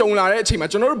မှုတွေကြုံလာတဲ့အချိန်မှာ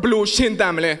ကျွန်တော်တို့ဘယ်လိုရှင်းတ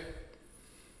မ်းမလဲ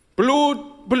ဘယ်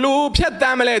လိုဖြတ်တ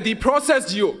မ်းမလဲဒီ process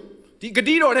ကြီးကိုဒီဂ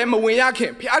တိတော်ထဲမဝင်ရခ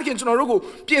င်ဖျားခင်ကျွန်တော်တို့ကို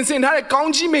ပြင်ဆင်ထားတဲ့ကော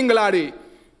င်းကြီးမင်္ဂလာတွေ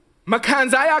မခံ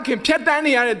စားရခင်ဖြတ်တမ်း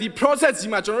နေရတဲ့ဒီ process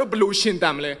ကြီးမှာကျွန်တော်တို့ဘယ်လိုရှင်းတ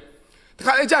မ်းမလဲတ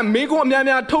ခါလေကြာမေကွန်းအများ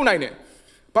များထုတ်နိုင်တယ်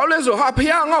ဘာလို့လဲဆိုဟာ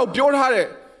ဖျားငါ့ကိုပြောထားတယ်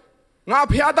ငါ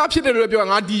ဖျားသားဖြစ်တယ်လို့ပြော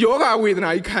ငါဒီယောဂဝေဒနာ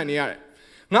ကြီးခံနေရတယ်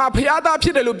ငါဖျားသားဖြ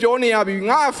စ်တယ်လို့ပြောနေရပြီ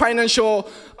ငါ financial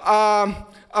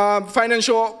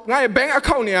ငါရဲ့ bank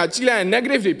account တွေကကြီးလိုက်ရင်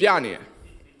negative တွေပြနေတယ်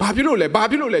ဘာဖြစ်လို့လဲ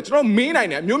ကျွန်တော်မေးနိုင်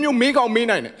တယ်မျိုးမေးကောင်းမေး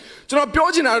နိုင်တယ်ကျွန်တော်ပြော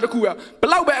ချင်တာတခုကဘ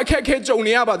လောက်ပဲအခက်ခဲကြုံ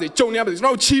နေရပါစေကျွန်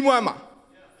တော်ချီးမွမ်းပါ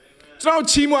ကျွန်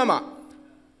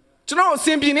တော်အစ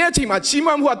ဉ်ပြေနေတဲ့အချိန်မှာချီး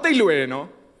မွမ်းမှုကတိတ်လွယ်တယ်နော်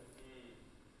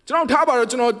ကျွန်တော်ထားပါတော့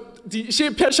ကျွန်တော်ဒီအရှိ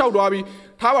ဖြတ်လျှောက်သွားပြီး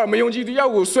ထားပါမယုံကြည်တယော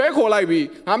က်ကိုဆွဲခေါ်လိုက်ပြီး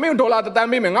ငါမင်းဒေါ်လာ1 သန်း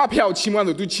ပေးမယ်ငါဖျောက်ချီးမွမ်း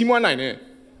ဆို तू ချီးမွမ်းနိုင်တယ်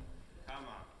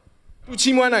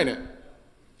ချီးမွမ်းနိုင်တယ်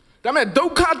ဒါပေမဲ့ဒု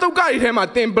က္ခတွေထဲမှာ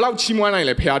တင်ဘလောက်ချီးမွမ်းနိုင်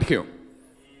လဲဖျားတခင်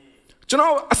ကျွန်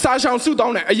တော်အစာရှောင်ဆုတော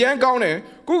င်းတယ်အရန်ကောင်းတယ်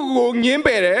ကိုငင်းပ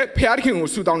ယ်တယ်ဖျားတခင်ကို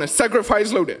ဆုတောင်းတယ် sacrifice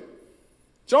လုပ်တယ်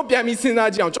ကျွန်တော်ပြန်ပြီးစဉ်း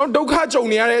စားကြည့်အောင်ကျွန်တော်ဒုက္ခကြုံ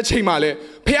နေရတဲ့အချိန်မှာလဲ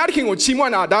ဖျားတခင်ကိုချီးမွ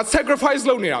မ်းတာဒါ sacrifice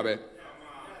လုပ်နေတာပဲ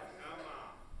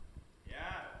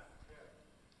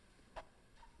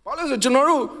ဘာလို့လဲဆိုကျွန်တော်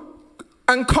တို့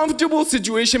uncomfortable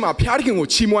situation မှာဖျားတခင်ကို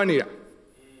ချီးမွမ်းနေတာ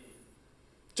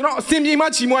ကျွန်တော်အစင်ပြေမှ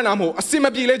ချီးမွမ်းတာမဟုတ်အစင်မ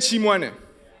ပြေလဲချီးမွမ်းတယ်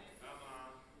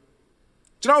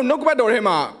ကျွန်တော်နှုတ်ကပတ်တော်ထဲ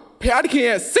မှာဖျားသခင်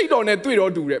ရဲ့စိတ်တော်နဲ့တွေ့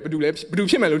တော်တူတယ်ဘယ်သူ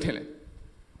ဖြစ်မယ်လို့ထင်လဲ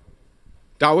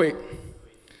ဒါဝိ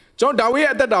ကျွန်တော်ဒါဝိ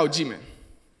ရဲ့အသက်တာကိုကြည့်မယ်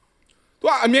သူ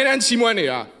ကအမြဲတမ်းချီးမွမ်းနေ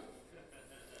တာ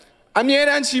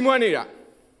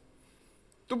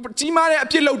သူကြီးမားတဲ့အ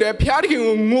ပြစ်လုပ်တယ်ဖျားသခင်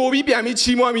ကိုငိုပြီးပြန်ပြီး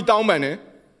ချီးမွမ်းပြီးတောင်းပန်တယ်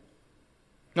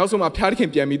နောက်ဆုံးမှာဖျားသခင်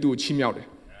ပြန်ပြီးသူ့ကိုချီးမြှောက်တယ်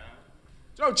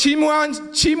ကျွန်တော်ချီးမွမ်း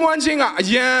ခြင်းကအ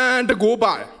ယံတကိုး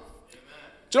ပါတယ်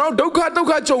ကျွန်တော်ဒုက္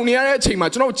ခကြုံနေရတဲ့အချိန်မှာ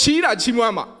ကျွန်တော်ချီးမွ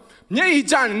မ်းမှာမျက်ရည်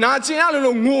ကျနာကျင်ရ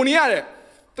လို့ငိုနေရတယ်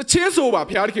တချင်းဆိုပါ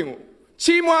ဖျားသခင်ကို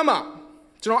ချီးမွမ်းမှာ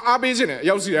ကျွန်တော်အားပေးခြင်းနဲ့အ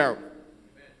ရောက်စီရအောင်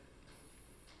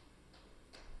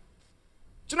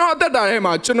ကျွန်တော်အသက်တာထဲ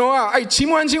မှာကျွန်တော်ကအဲ့ချီး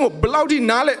မွမ်းခြင်းကိုဘယ်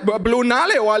လိုနား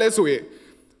လဲဝါလဲဆိုရင်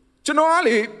ကျွန်တော်က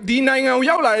လေဒီနိုင်ငံကို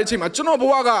ရောက်လာတဲ့အချိန်မှာကျွန်တော်ဘ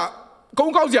ဝကကု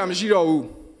န်းကောက်စရာမရှိတော့ဘူး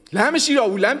လ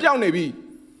မ်းပြောင်းနေပြီ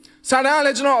စာတန်ကလ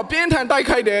ည်းကျွန်တော်အပြင်းထန်တိုက်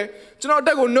ခိုက်တယ်ကျွန်တော်အတ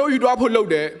က်ကိုနှုတ်ယူသွားဖို့လုပ်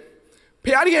တယ်ဖ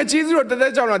ခင်ရဲ့ကျေးဇူးတော်တ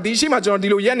က်ကြောင့်တော့ဒီရှိမှကျွန်တော်ဒီ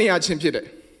လိုရက်နေရခြင်းဖြစ်တယ်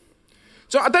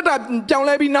ကျွန်တော်အသက်တာပြောင်း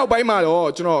လဲပြီးနောက်ပိုင်းမှာတော့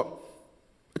ကျွန်တော်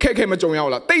အခက်အခဲမကြုံရ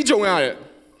ဘူးလားတိတ်ကြုံရတယ်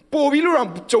ပို့ပြီးလို့တော့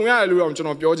ကြုံရတယ်လို့တော့ကျွန်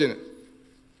တော်ပြောချင်တယ်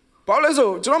ဘာလို့လဲဆို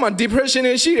ကျွန်တော်မှာ depression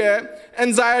တွေရှိတယ်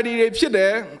anxiety တွေဖြစ်တ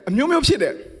ယ်အမျိုးမျိုးဖြစ်တ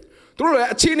ယ်သူတို့လည်း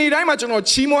အခြေအနေတိုင်းမှာကျွန်တော်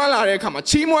ချီးမွမ်းလာတဲ့အခါမှာ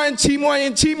ချီးမွမ်းရ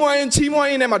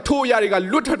င်နဲ့မှာထိုးရတွေက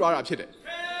လွတ်ထွက်သွားတာဖြစ်တယ်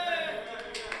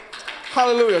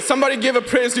Hallelujah somebody give a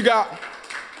praise to God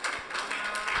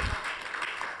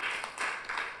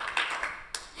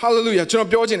Hallelujah ကျွန်တော်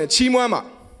ပြောချင်တယ်ချီးမွမ်းမှာ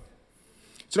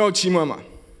ကျွန်တော်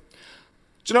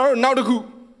နောက်တစ်ခု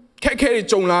ခက်ခဲတွေ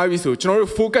ကြုံလာပြီဆိုကျွန်တော်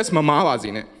တို့ focus မမားပါစေ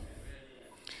နဲ့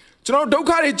ကျွန်တော်တို့ဒုက္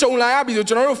ခတွေကြုံလာရပြီဆို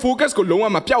ကျွန်တော်တို့ focus ကိုလုံးဝ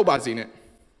မပျောက်ပါစေနဲ့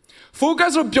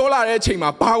focus ကိုပြောလာတဲ့အချိန်မှာ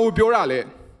ဘာကိုပြောတာလဲ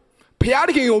ဖခင်သ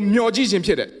ခင်ကိုမျှော်ကြည့်ခြင်း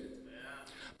ဖြစ်တယ်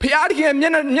ဖခင်သခင်ရဲ့မျ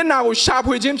က်နှာကိုရှာ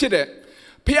ဖွေခြင်းဖြစ်တယ်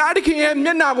ဖခင်သခင်ရဲ့မျ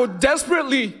က်နှာကို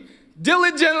desperately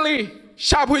diligently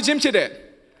ရှာဖွေခြင်းဖြစ်တယ်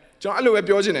ကျွန်တော်အဲ့လိုပဲ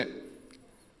ပြောချင်တယ်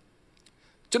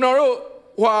ကျွန်တော်တို့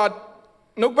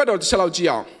နှုတ်ပတ်တော်တစ်ချက်လောက်ကြည့်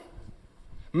အောင်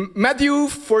Matthew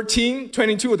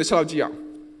 14:22 ကိုတစ်ချက်လောက်ကြည့်အောင်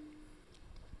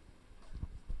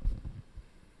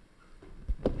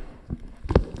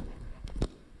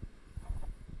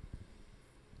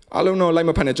အားလုံးတော့လိုက်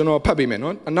မဖတ်နဲ့ကျွန်တော်ဖတ်ပေးမယ်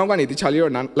နော်အနောက်ကနေတခြားလေး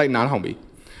တော့လိုက်နားထောင်ပေး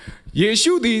ယေ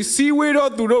ရှုသည်စီဝေး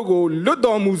တော်သူတို့ကိုလွတ်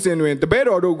တော်မူစဉ်တွင်တပည့်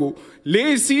တော်တို့ကို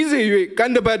လေးစည်းစေ၍က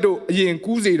န္တပတ်တို့အရင်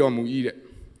ကူးစေတော်မူ၏တဲ့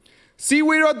စီ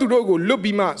ဝေးတော်သူတို့ကိုလွတ်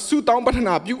ပြီးမှဆုတောင်းပတ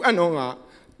နာပြုအပ်တော်က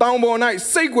တောင်ပေါ်၌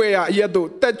စိတ်ွယ်ရာအရက်တို့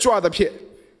တက်ကြွသဖြင့်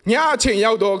ညအချိန်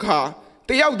ရောက်သောအခါတ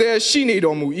ယောက်တည်းရှိနေ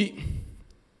တော်မူ၏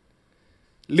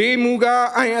လေမူကား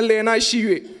အိုင်အလယ်၌ရှိ၍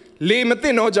လေမသိ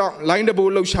သောကြောင့်လိုင်းတ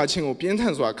ဘိုးလှုပ်ရှားခြင်းကိုပြင်းထ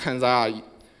န်စွာခံစားရ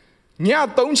၏ည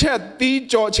3ချက်တီး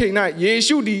ကြော်ချိန်၌ယေ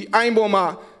ရှုသည်အိုင်ပေါ်မှာ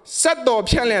ဆက်တော်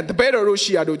ဖြန့်လျက်တပည့်တော်တို့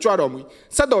ရှိရာတို့ကြွတော်မူ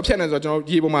ဆက်တော်ဖြန့်တယ်ဆိုတော့ကျွန်တော်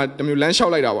ရေပေါ်မှာတမျိုးလမ်းလျှော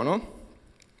က်လိုက်တာပေါ့နော်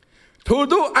ထို့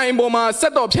သောအိုင်ပေါ်မှာဆ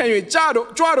က်တော်ဖြန့်၍ကြွ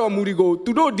တော်မူဒီကို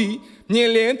သူတို့သည်မြင်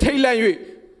လင်းထိတ်လန့်၍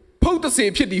ဖုတ်တစေ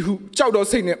ဖြစ်သည်ဟုကြောက်တော်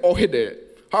စိတ်နဲ့အော်ဟစ်တယ်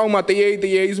ဟောင်းမှာတရေ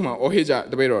ဆိုမှအော်ဟစ်ကြ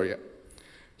တပည့်တော်တွေက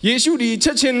ယေရှုသည်ချ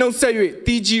က်ချင်းနှုတ်ဆက်၍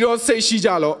တီကြည်တော်စိတ်ရှိကြ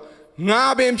လော့ငါ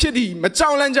ပင်ဖြစ်သည်မကြော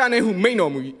က်လန့်ကြနဲ့ဟုမိန့်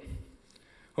တော်မူ၏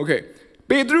โอเค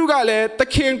ပေတရုကလည်းသ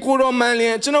ခင်ကိုတော်မှန်လျ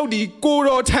င်ကျွန်ုပ်ဒီကို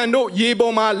တော်ထံတို့ရေ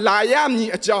ပေါ်မှာလာရမည်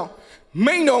အကြောင်း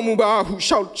မိန့်တော်မူပါဟု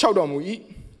ရှောက်တော်မူ၏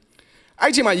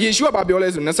အဲ့ချိန်မှာယေရှုကပြောလဲ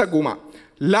ဆို29မှာ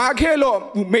လာခဲ့လို့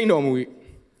မိန့်တော်မူ၏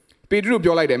ပေတရု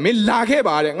ပြောလိုက်တယ်မင်းလာခဲ့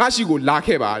ပါတဲ့ငါရှိကိုလာ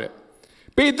ခဲ့ပါတဲ့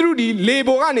ပေတရုဒီလေ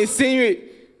ပေါ်ကနေဆင်း၍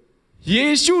ယေ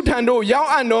ရှုထံတို့ရောက်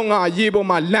အံ့တော်ငါရေပေါ်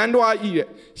မှာလမ်းသွား၏တဲ့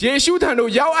ယေရှုထံတို့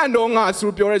ရောက်အံ့တော်ငါ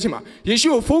ဆိုပြောတဲ့အချိန်မှာယေရှု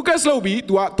ကို focus လုပ်ပြီး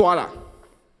သူကသွားတာ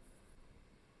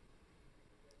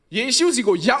ယေရှုစီ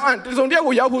ကိုရောက်အံ့တစုံတယောက်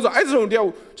ကိုရောက်ဖို့ဆိုအဲ့တစုံတယောက်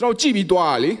ကိုကျွန်တော်ကြည့်ပြီးသွား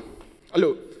တာလေအဲ့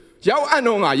လိုရောက်အံ့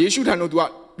တော့ငါယေရှုထံတို့သူက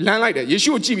လမ်းလိုက်တယ်ယေ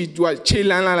ရှုကိုကြည့်ပြီးသူကခြေ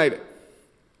လမ်းလိုက်တယ်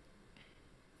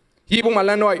ရေပေါ်မှာ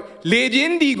လမ်းတော့လေပြ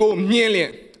င်းဒီကိုမြင်လျင်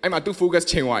အဲ့မှာသူ focus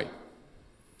ချိန်သွားပြီ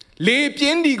လေပြ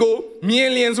င်းဒီကိုမြင်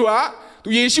လျင်ဆိုတာသူ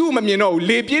ယေရှုကိုမမြင်တော့ဘူး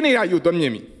လေပြင်းနေတာယူသွားမြ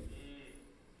င်ပြီ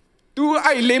သူ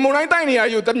အဲ့လေမုန်တိုင်းတိုက်နေတာ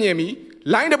ယူသွားမြင်ပြီ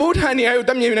လိုင်းတဘိုးထန်နေတာယူ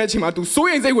သွားမြင်နေတဲ့အချိန်မှာသူစိုး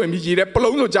ရိမ်စိတ်ဝင်ပြီးရေတဲ့ပ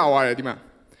လုံးဆိုကြာသွားတယ်ဒီမှာ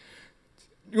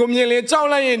ကိုမြင်လေကြောက်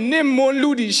လိုက်ရင်နစ်မွန်းလူ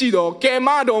တီရှိတော့ကဲမ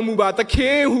တော်မူပါသခ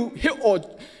င်ဟု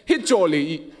ဟစ်ကြော်လေ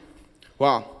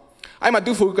ဝါအဲ့မှာ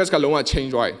သူ focus ကလုံးဝ change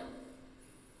သွားတယ်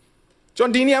ကျွန်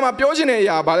တော်ဒီနေရာမှာပြောချင်တဲ့အ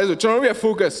ရာဘာလဲဆိုကျွန်တော်တို့ရဲ့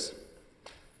focus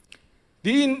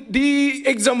ဒီ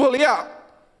example လေးက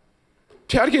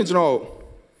ဖျားခင်ကျွန်တော်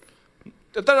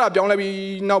တတရပြောင်းလဲပြီး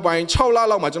နောက်ပိုင်း6လ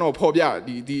လောက်မှာကျွန်တော်ဖော်ပြ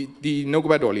ဒီနှုတ်က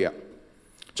ပတ်တော်လေးက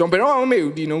ကျွန်တော်ဘယ်တော့မှမမေ့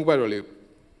ဘူးဒီနှုတ်ကပတ်တော်လေး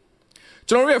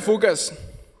ကျွန်တော်တို့ရဲ့ focus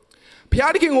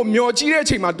ဖျားခင်ကိုမျောကြည့်တဲ့အ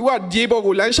ချိန်မှာ तू ကရေပေါ်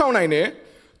ကိုလမ်းလျှောက်နိုင်တယ်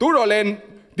တိုးတော့လဲ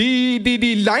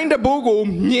ဒီ line တဘိုးကို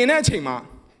မြင်တဲ့အချိန်မှာ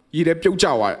ရေထဲပြုတ်ကျ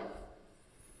သွားတယ်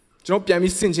ကျွန်တော်ပြန်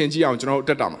ပြီးဆင်ခြင်ကြည့်အောင်ကျွန်တော်တ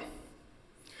က်တာမှာ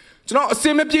ကျွန်တော်အ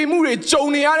စင်မပြေမှု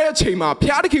တွေကြုံနေရတဲ့အချိန်မှာ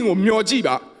ဖျားသခင်ကိုမျှော်ကြည့်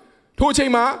ပါထိုအ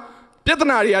ချိန်မှာပြ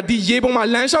ဿနာတွေကဒီရေပေါ်မှာ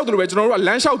လမ်းလျှောက်တယ်လို့ပဲကျွန်တော်တို့က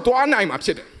လမ်းလျှောက်သွားနိုင်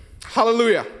မှာဖြစ်တယ်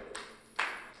hallelujah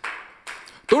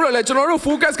တို့လည်းကျွန်တော်တို့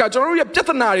focus ကကျွန်တော်တို့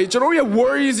ရဲ့ပြဿနာတွေကျွန်တော်တို့ရဲ့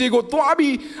worries တွေကိုသွား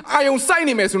ပြီးအာယုံစိုက်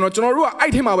နေမယ်ဆိုတော့ကျွန်တော်တို့က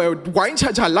အဲ့ထဲမှာပဲဝိုင်းချ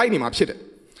ချလိုက်နေမှာဖြစ်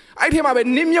တယ်အဲ့ထဲ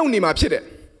မှာပဲနစ်မြုပ်နေမှာဖြစ်တယ်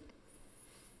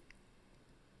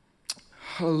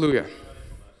hallelujah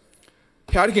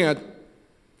ဖျားသခင်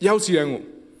ကရောက်စီတိုင်း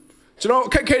ကိုကျွန်တော်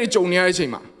အခက်အခဲတွေကြုံနေရတဲ့အချိန်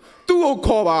မှာသူ့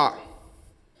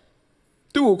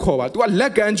ကိုခေါ်ပါသူက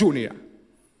လက်က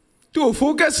မ်းချိုနေတာသူ့ကို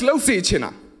focus လုပ်စေချင်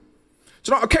တာ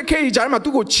ကျွန်တော်အခက်အခဲတွေကြားထဲမှာ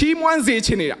သူ့ကိုချီးမွ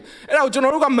မ်းစေချင်နေတာအဲ့ဒါကိုကျွန်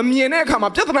တော်တို့ကမမြင်တဲ့အခါ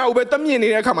မှာပြဿနာကိုပဲတက်မြင်နေ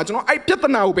တဲ့အခါမှာကျွန်တော်အဲ့ပြဿ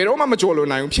နာကိုဘယ်တော့မှမကျော်လွန်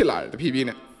နိုင်ဘူးဖြစ်လာတယ်တဖြည်းဖြည်း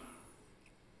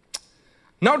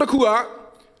နဲ့နောက်တစ်ခုက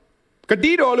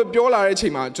ဂတိတော်လို့ပြောလာတဲ့အချိ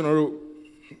န်မှာကျွန်တော်တို့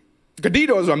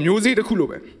ဂတိတော်ဆိုတာမျိုးစေ့တစ်ခုလို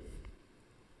ပဲ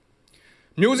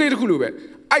မျိုးစေ့တစ်ခုလိုပဲ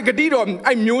အဲ့ဂတိတော်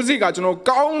အဲ့မျိုးစေ့က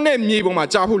ကျွန်တော်ကောင်းတဲ့မြေပေါ်မှာ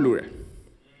ကြားဖို့လိုတယ်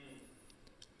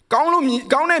ကောင်း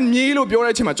တဲ့မြေလို့ပြော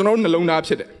တဲ့အချိန်မှာကျွန်တော်တို့နှလုံးသား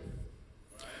ဖြစ်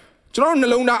တယ်ကျွန်တော်တို့နှ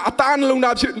လုံးသားအ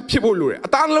သားနှလုံးသားဖြစ်ဖို့လိုတယ်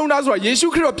အသားနှလုံးသားဆိုတာယေ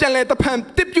ရှုခရစ်တော်ပြန်လဲတ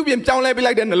ဖန်တစ်ပြုတ်ပြင်ပြောင်းလဲ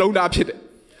ပေးလိုက်တဲ့နှလုံးသားဖြစ်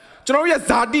တယ်ကျွန်တော်တို့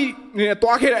ရဲ့ဇာတိနဲ့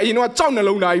တွားခဲ့တဲ့အရင်တော့ကြောက်နှ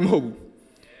လုံးသားကြီးမဟုတ်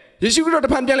ဘူးယေရှုခရစ်တော်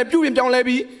တဖန်ပြန်လဲပြုတ်ပြင်ပြောင်းလဲ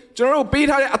ပြီးကျွန်တော်တို့ပေး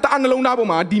ထားတဲ့အသားနှလုံး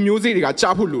သားပေါ်မှာဒီမျိုးစေ့တွေက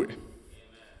ကြားဖို့လိုတယ်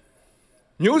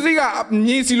မျိုးစေ့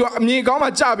ကမြေစီလိုအမြေကော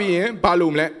င်းမှကြပြီးရင်ဘာ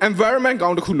လို့မလဲ environment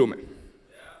ကောင်းတစ်ခုလို့မယ်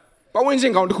ပတ်ဝ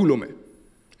န်းကျင်ကောင်းတစ်ခုလို့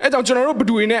မယ်အဲကြောင့်ကျွန်တော်တို့ဘ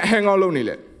ဒူတွေနဲ့ hang out လုပ်နေ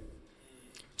လဲ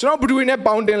ကျွန်တော်ဘဒူတွေနဲ့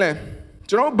ပေါင်း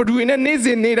တင်လဲကျွန်တော်ဘဒူတွေနဲ့နေ့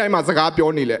စဉ်နေ့တိုင်းမှာစ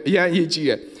ကားပြောနေလဲအရင်အ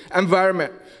ရေးကြီးတယ်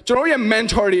environment ကျွန်တော်ရဲ့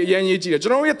mentor တွေအရင်အရေးကြီးတယ်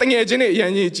ကျွန်တော်ရဲ့တငယ်ချင်းတွေအရင်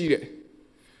အရေးကြီး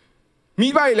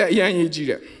တယ်မိဘတွေလည်းအရင်အ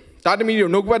ရေးကြီးတယ်ဒါသမီး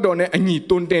တို့နှုတ်ကပတ်တော်နဲ့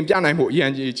အညီတွင်တင်ပြနိုင်ဖို့အ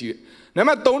ရင်အရေးကြီးတယ်နံ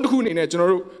ပါတ်3တစ်ခုအနေနဲ့ကျွန်တော်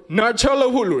တို့ nurture လု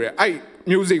ပ်ဖို့လိုတယ်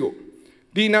အဲ့မျိုးစေ့ကို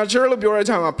ဒီ nurture လို့ပြောတဲ့အ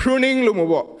ချိန်မှာ pruning လို့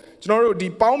မပေါ့ကျွန်တော်တို့ဒီ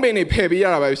ပေါင်းပင်တွေဖယ်ပေး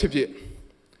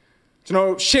ရတာပဲဖြစ်ဖြစ်ကျွန်တော်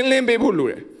ရှင်းလင်းပေးဖို့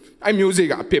လိုတယ်အဲ့မျိုး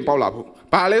စေ့ကအပင်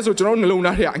ပေါက်လာဖို့ဘာလဲဆို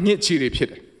ကျွန်တော်နှလုံးသားထဲကအညစ်အကြေး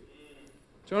တွေဖြစ်တယ်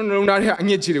ကျွန်တော်နှလုံးသားထဲကအ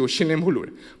ညစ်အကြေးတွေကိုရှင်းလင်းဖို့လို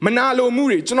တယ်မနာလိုမှု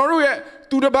တွေကျွန်တော်တို့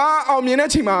ရဲ့သူတစ်ပါးအောင်မြင်တဲ့အ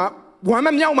ချိန်မှာဝမ်း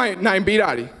မမြောက်နိုင်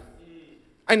ပေးတာတွေ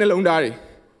အဲ့နှလုံးသား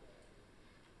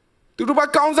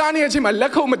တွေသူတို့ဘာကောင်းစားနေတဲ့အချိန်မှာ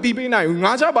လက်ခုပ်မတီးပေးနိုင်ဘူး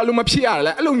ငါကြောက်ဘာလို့မဖြစ်ရ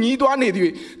လဲအဲ့လိုညီးသွားနေသည်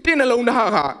တင်းနှလုံး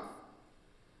သားက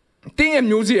တင်း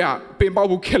ရဲ့မျိုးစေ့ကပင်ပေါက်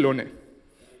ဖို့ခက်လွန်း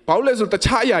တယ်ဘာလို့လဲဆို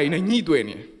တခြားအရာတွေနဲ့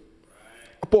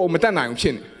ညှိတွယ်နေအပေါ်မတက်နိုင်ဘူးဖြ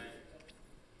စ်နေ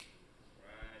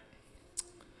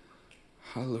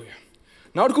ဟာလေလုယာ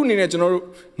နောက်တစ်ခုအနေနဲ့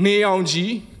ကျွန်တော်တို့နေအောင်ကြီး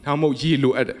ဒါမှ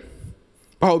မဟုတ်ရေလိုအပ်တယ်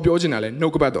ဘာလို့ပြောချင်တာလဲ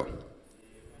နှုတ်က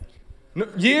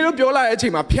ပတ်တော်ရေလို့ပြောလာတဲ့အချိ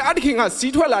န်မှာဖျားသခင်က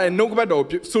စီးထွက်လာတဲ့နှုတ်က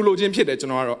ပတ်တော်ကိုဆိုလိုခြင်းဖြစ်တယ်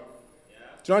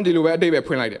ကျွန်တော်ဒီလိုပဲ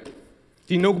အတိတ်ပဲဖွင့်လိုက်တယ်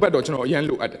ဒီနှုတ်ကပတ်တော်ကျွန်တော်အရင်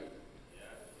လိုအပ်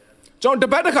တယ်ကျွန်တော်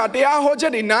တပတ်တစ်ခါတရားဟောချ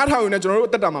က်တွေနားထောင်ရင်လည်း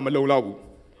ကျွန်တော်တို့အသက်တာမှာမလုံလောက်ဘူး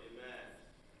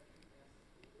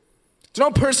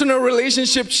ကျွန်တော် personal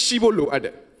relationship ရှိဖို့လိုအပ်တ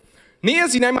ယ်နေ့ရက်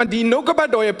စီတိုင်းမှာဒီနှုတ်ကပတ်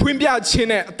တော်ရဲ့ဖွင့်ပြခြ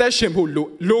င်းနဲ့အသက်ရှင်ဖို့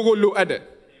လိုအပ်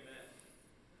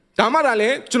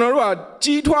တယ်ဒါမှသာလေကျွန်တော်တို့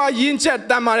ကကြီးထွားရ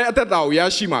င့်ချက်တန်မာတဲ့အသက်တာကို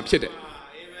ရရှိမှာဖြစ်တယ်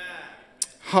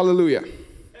hallelujah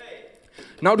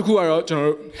နောက်တစ်ခုကတော့ကျွန်တော်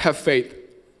တို့ have faith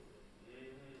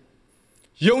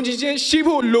ယုံကြည်ခြင်း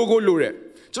ရှိဖို့လို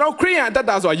တယ်ကျွန်တော်ခရိယန်အသက်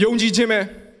တာဆိုတာယုံကြည်ခြ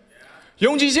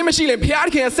င်းပဲယုံကြည်ခြင်းမရှိရင်ဘုရားသ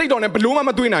ခင်ရဲ့စိတ်တော်နဲ့ဘလို့မှ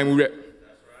မတွေ့နိုင်ဘူးတဲ့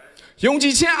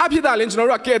ယုံကြည်ခြင်းအဖြစ်သာလင်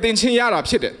ကျွန်တော်တို့ကကယ်တင်ခြင်းရတာ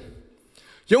ဖြစ်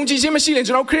တယ်ယုံကြည်ခြင်းမရှိရင်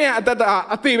ကျွန်တော်ခရိယန်အ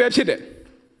သက်တာအသေးပဲဖြစ်တယ်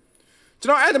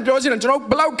ကျွန်တော်အဲ့ဒါပြောချင်တယ်ကျွန်တော်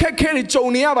ဘလောက်ခက်ခဲတွေကြုံ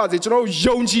နေရပါစေကျွန်တော်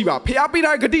ယုံကြည်ပါဘုရား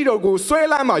ပေးတဲ့ဂတိတော်ကို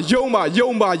ဆွဲလန်းပါယုံပါ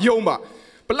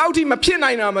ဘလောက်ထိ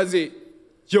မဖြစ်နိုင်တာ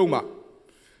မစေယုံပါ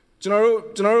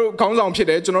ကျွန်တော်တို့ခေါင်းဆောင်ဖြစ်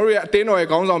တယ်ကျွန်တော်တို့ရဲ့အသင်းတော်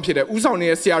ရဲ့ခေါင်းဆောင်ဖြစ်တယ်ဦးဆောင်နေ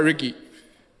တဲ့ဆရာ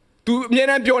ရစ်ကီသူအ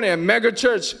မြဲတမ်းပြောနေ mega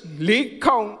church 5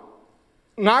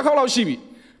ခေါက်လောက်ရှိပြီ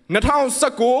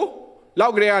2019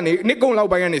လောက်ကလေးကနေနှစ်ကုန်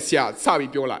လောက်ပိုင်းကနေဆရာစ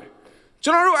ပြီးပြောလာ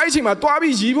တယ်ကျွန်တော်တို့အဲ့အချိန်မှာတွား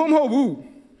ပြီးရီးဖို့မဟုတ်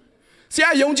ဘူးဆရာ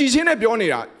ယုံကြည်ခြင်း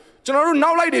နဲ့ပြောနေတာကျွန်တော်တို့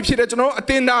နောက်လိုက်တွေဖြစ်တယ်ကျွန်တော်တို့အ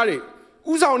သင်းသားတွေ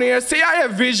ဥဆောင်နေတဲ့ဆရာရဲ့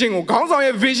vision ကိုခေါင်းဆောင်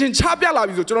ရဲ့ vision ချပြလာ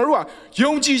ပြီဆိုကျွန်တော်တို့က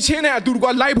ယုံကြည်ခြင်းနဲ့အတူ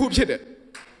တကွလိုက်ဖို့ဖြစ်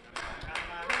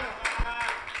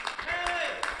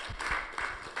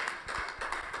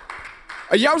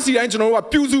တယ်အရောက်စီတိုင်းကျွန်တော်တို့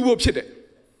ကပြုစုဖို့ဖြစ်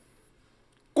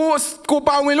တယ်ကို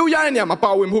ပါဝင်လို့ရတဲ့နေရာမှာ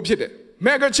ပါဝင်ဖို့ဖြစ်တယ်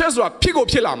mega church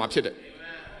ဆိုတာဖြစ်လာမှာဖြစ်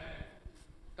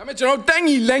တယ်ဒါပေမဲ့ကျွန်တော်တ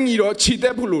န်းကြီးလန်းကြီးတော့ခြိ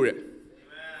တက်ဖို့လို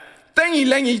တယ်တ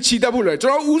န်းကြီးလန်းကြီးခြိတက်ဖို့လိုတယ်ကျွ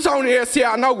န်တော်ဦးဆောင်နေတဲ့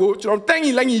ဆရာအနောက်ကိုကျွန်တော်တ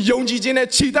န်းကြီးလန်းကြီးယုံကြည်ခြင်းနဲ့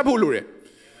ခြိတက်ဖို့လိုတယ်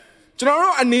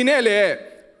ကျွန်တော်တို့အနေနဲ့လည်း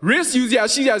risk user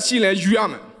ရှိလဲယူရ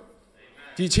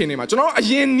မယ်ဒီအချိန်တွေမှာကျွန်တော်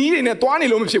အရင်နီးတွေ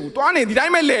နဲ့တွားနေလို့မဖြစ်ဘူးတွားနေဒီတို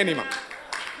င်းပဲလဲနေမှာ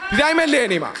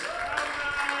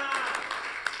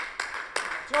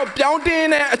ကျွန်တော်ပြောင်းတင်း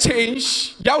တဲ့အ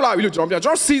ချိန်ရောက်လာပြီလို့ကျွန်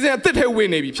တော် season အသစ်ထဲ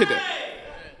ဝင်နေပြီဖြစ်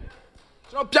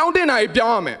တယ်ကျွန်တော်ပြောင်းတ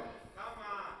င်းတာကြီးပြောင်းရမယ်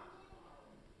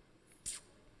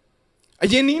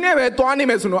အရင်နီးနဲ့ပဲတွားနေ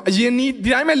မယ်ဆိုတော့အရင်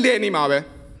နီးဒီတိုင်းပဲလဲနေမှာ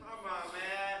ပဲ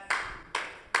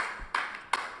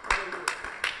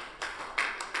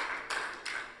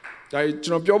ဒါ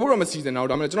ကျွန်တော်ပြောဖို့တော့မစီ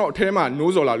စဉ်တော့ဒါပေမဲ့ကျွန်တော်အထဲ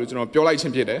မှာနိုးစော်လာလို့ကျွန်တော်ပြော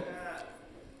လိုက်ခြင်းဖြစ်တယ်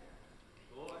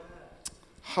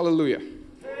Hallelujah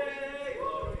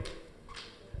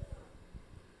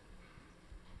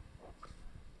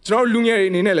ကျွန်တော်လူငယ်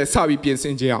တွေအနေနဲ့လည်းစပြီးပြင်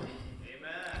ဆင်ခြင်း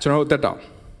အောင်ကျွန်တော်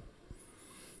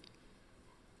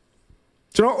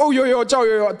တက်တော့ကျွန်တော်အုပ်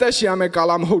ရောကြောက်ရောအသက်ရှင်ရမ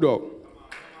ယ့်ကာလ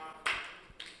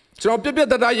မဟုတ်တော့ကျွန်တော်ပြက်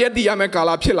တသားရက်တည်ရမ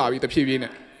ယ့်ကာလဖြစ်လာပြီတဖြည်းဖြည်း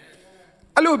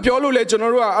နဲ့အဲ့လိုပြောလို့လေကျွန်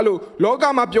တော်တို့ကအဲ့လိုလော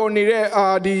ကမှာပျော်နေတဲ့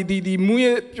ဒီမူ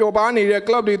ရပျော်ပါနေတဲ့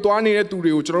club တွေတွားနေတဲ့သူ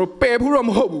တွေကိုကျွန်တော်တို့ပယ်ဖို့တော့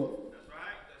မဟုတ်ဘူး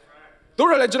တို့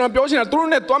တော့လေ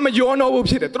ကျွန်တော်ပြောချင်တာတို့နဲ့တွားမရောတော့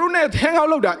ဘူးဖြစ်တယ်တို့နဲ့ hang out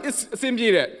လုပ်တာ အဆင်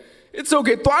ပြေတယ် it's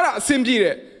okay တွားတာအဆင်ပြေတ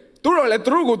ယ်တို့တော့လေ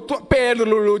တို့ကိုပယ်လို့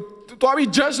တွားပြီး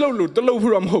judge လုပ်လို့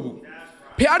တလို့ဖို့တော့မဟုတ်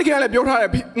ဘူးဖခင်ကလည်းပြောထားတယ်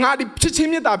ငါဒီချစ်ချ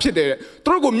င်းမြတ်တာဖြစ်တယ်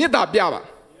တို့ကိုမြတ်တာပြပါ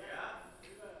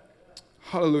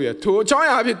Hallelujah ထိုအကြောင်းအ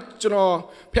ရာဖြစ်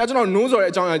ကျွန်တော်ဖခင်ကျွန်တော်နိုးစော်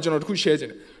တဲ့အကြောင်းအရာကျွန်တော်တခု share ချင်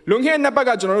တယ်လွန်ခဲ့တဲ့နှစ်ပတ်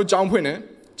ကကျွန်တော်တို့ကြောင်းဖွင့်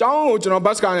တယ်ကြောင်းကိုကျွန်တော်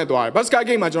ဘတ်စကားနဲ့သွားတယ်ဘတ်စကား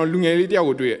ဂိတ်မှာကျွန်တော်လူငယ်လေးတယောက်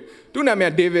ကိုတွေ့တယ်သူ့နာမည်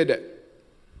က David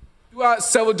တဲ့သူက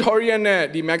Salvadorian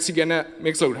နဲ့ဒီ Mexican နဲ့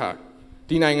mix လုပ်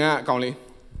ထားဒီနိုင်ငံကအကောင်လေး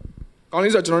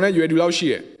ဆိုတော့ကျွန်တော်နဲ့ရွယ်တူလောက်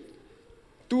ရှိတယ်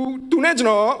သူနဲ့ကျွန်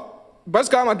တော်ဘတ်စ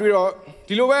ကားမှာတွေ့တော့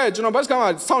ဒီလိုပဲကျွန်တော်ဘတ်စကားမှာ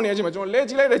စောင့်နေတဲ့အချိန်မှာ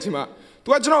ကျွန်တော်လဲကြည့်လိုက်တဲ့အချိန်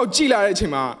မှာသူကကျွန်တော်ကိုကြည့်လာတဲ့အချိ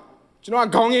န်မှာကျွန်တော်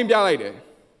ကခေါင်းငင်းပြလိုက်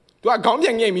တယ်သူကခေါင်းပြ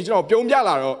န်ငိမ့်ပြီးကျွန်တော်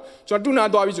ပြုံးပြလာတော့ကျွန်တော်တူနာ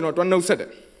သွားပြီးကျွန်တော်တွန်းနှုတ်ဆက်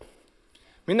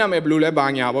တယ်မင်းနာမည်ဘယ်လိုလဲဘာ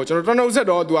ညာပေါ့ကျွန်တော်တွန်းနှုတ်ဆက်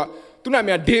တော့သူနာ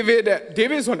မည်က David တဲ့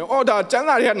David ဆိုတော့အော်ဒါကျမ်း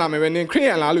စာတွေကနာမည်ပဲနင်ခရစ်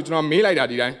ယာန်လားလို့ကျွန်တော်မေးလိုက်တာ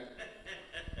ဒီတိုင်း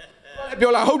ပြော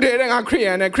လာဟုတ်တယ်တဲ့ငါခရစ်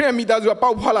ယာန်နဲ့ခရစ်ယာန်မိသားစုကပေါ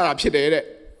က်ဖွာလာတာဖြစ်တယ်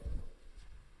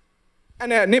တဲ့အဲ့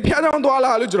နဲ့နင်ဖျားချော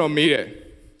င်းသွားလားလို့ကျွန်တော်မေး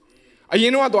တယ်အ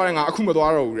ရင်တော့သွားတယ်ငါအခုမ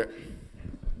သွားတော့ဘူးတဲ့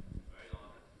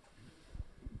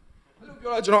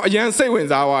ပြောတော့ကျွန်တော်အရန်စိတ်ဝင်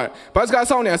စားသွားတယ်ဘတ်စ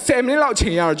ကားစောင့်နေတာ10မိနစ်လောက်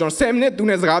ချိန်ရတော့ကျွန်တော်10မိ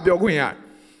နစ်သူနဲ့စကားပြောခွင့်ရ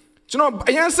တယ်ကျွန်တော်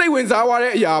အရန်စိတ်ဝင်စားသွား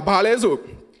တဲ့အရာဘာလဲဆို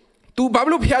तू ဘာ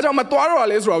လို့ဖျားကြောင်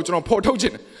မသွားတော့လဲဆိုတော့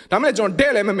ကျွန်တော်ဖော်ထုတ်ချင်တယ်ဒါမှမဟုတ်ကျွန်တော်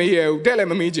တဲ့လည်းမမေးရဘူးတဲ့လည်း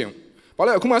မမေးချင်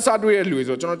ဘူးဘာလဲအခုမှစတွေ့ရတဲ့လူတွေ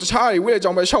ဆိုကျွန်တော်တခြားတွေဝိတဲ့အကြော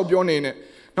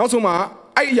င်းပဲရှောက်ပြောနေနေနောက်ဆုံးမှ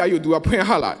အဲ့အရာယူ तू ကဖွင့်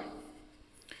ဟလာတယ်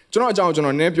ကျွန်တော်အကြောင်းကျွန်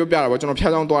တော်နည်းပြောပြတာပေါ့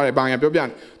ကျွန်တော်ဖျားကြောင်သွားတယ်ဘာညာပြောပြတယ်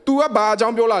तू ကဘာအကြော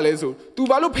င်းပြောလာလဲဆို तू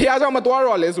ဘာလို့ဖျားကြောင်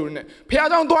မသွားတော့လဲဆိုနေဖျား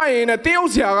ကြောင်သွားရင်နဲ့တင်း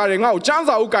ဥဆရာကလည်းငါ့ကိုចော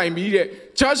င်းစာအုပ်ကင်ပြီးတဲ့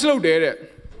judge လုပ်တယ်တဲ့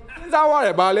စဉ်းစားရ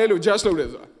တယ်ဘာလဲလို့ judge လုပ်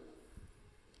တယ်ဆိုတာ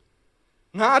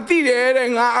ငါသိတယ်တဲ့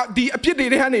ငါဒီအပြစ်တွေ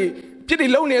တဲ့ဟန်နေပြစ်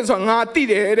တွေလုံးနေဆိုတာငါသိ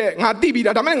တယ်တဲ့ငါသိပြီး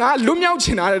တာဒါပေ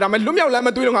မဲ့ငါလွတ်မြောက်ချင်တာတဲ့ဒါပေမဲ့လွတ်မြောက်လမ်းမ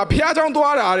တွေးတော့ငါဖျားကြောင်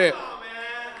သွားတာ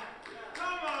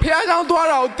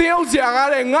တဲ့ဖျားကြောင်သွားတာကိုတင်းဥဆရာ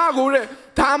ကတဲ့ငါကိုတဲ့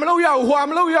ဒါမလုပ်ရဘူးဟို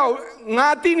မလုပ်ရ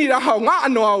ဘူးငါတိနေတာဟောငါ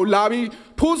အနော်ကိုလာပြီး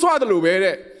ဖိုးဆွ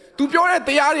တယ်လို့ပဲတဲ့ तू ပြော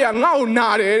တဲ့တရားတွေကငါ့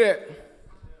ကိုနာတယ်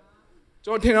တဲ့ကျွ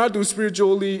န်တော်ထင်တော့ तू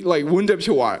spiritually like wounded ဖြ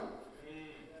စ်သွားတယ်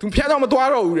तू ဖျားတော့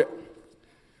မသွားတော့ဘူး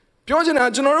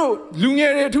တဲ့ပြောချင်တာကျွန်တော်တို့လူ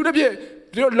ငယ်တွေအထူးသဖြင့်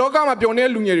ဒီလောကမှာပြောနေတဲ့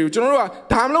လူငယ်တွေကိုကျွန်တော်တို့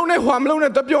ကဒါမလုပ်နဲ့ဟွာမလုပ်နဲ့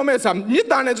တပြောမဲ့စာမြစ်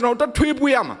တာနဲ့ကျွန်တော်တို့ထွေး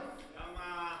ပွေးရမှာ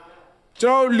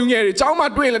ကျွန်တော်လူငယ်တွေကျောင်း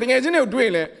မှာတွေ့ရင်လည်းတကယ်ချင်းတွေကိုတွေ့ရ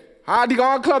င်လည်းဟာဒီ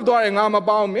ကောင်က club သွားတယ်ငါမ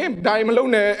ပေါင်းမင်းဒါ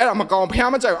မလုပ်နဲ့အဲ့ဒါမကောင်းဖျား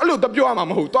မကြိုက်ဘူးအဲ့လိုတပြောရ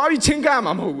မှာမဟုတ်သွားပြီးချင်းကပ်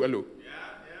ရမှာမဟုတ်ဘူးအဲ့လို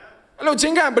ချ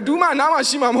င်းကပ်ဘယ်သူမှနား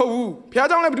မှာရှိမှာမဟုတ်ဘူးဖျားเ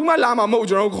จ้าလည်းဘယ်သူမှလာမှာမဟုတ်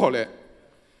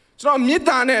ကျွန်တော်တို့ခေါ်လဲကျွန်တော်မြစ်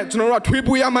တာနဲ့ကျွန်တော်တို့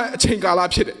ကထွေးပွေးရမှာအချိန်ကာလ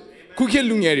ဖြစ်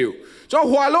တယ်ခုခေတ်လူငယ်တွေကို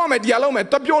ကျွန်တော်ဟွာလောက်မယ်ဒီလောက်မယ်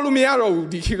တပြောလို့မရတော့ဘူး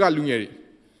ဒီခေတ်ကလူငယ်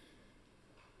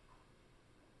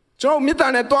တွေကျွန်တော်မြစ်တာ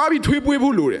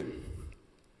နဲ့တွားပြီးထွေးပွေးဖို့လို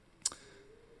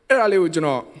တယ်အဲ့ဒါလေးကို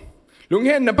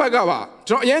ကျွန်တော်လွန်ခဲ့တဲ့နှစ်ပတ်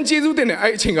ကပါကျွန်တော်အရင်ကျေးဇူးတင်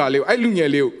တယ်အဲ့အချိန်ကလေးကိုအဲ့လူ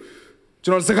ငယ်လေးကိုကျွ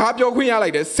န်တော်စကားပြောခွင့်ရ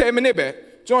လိုက်တယ်10မိ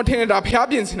နစ်ပဲကျွန်တော်ထင်တယ်ဒါဖျား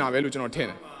ပြင်စင်တာပဲလို့ကျွန်တော်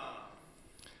ထင်တယ်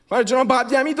ဘာလို့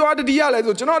ကျွန်တော်ဗာပြန်ပြီးသွားတတိ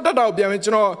ယလဲဆိုကျွန်တော်တက်တာ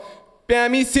ကိုပြန်ပြီးကျွန်တော်ပြန်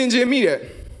ပြီးစင်ကျင်မိတယ်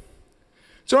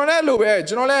ကျွန်တော်လည်းလိုပဲ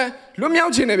ကျွန်တော်လ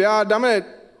ည်းလွတ်မြောက်ချင်တယ်ဗျာဒါပေမဲ့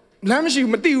လမ်းမရှိ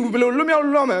ဘူးမသိဘူးဘယ်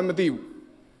လိုလွတ်မြောက်လို့မှမသိ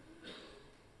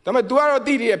ဘူးဒါပေမဲ့ तू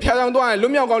ကတော့သိတယ်ဖျားချောင်းသွားရင်လွတ်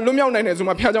မြောက်ကောင်းလွတ်မြောက်နိုင်တယ်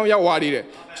ဆိုမှဖျားချောင်းရောက်သွားသေး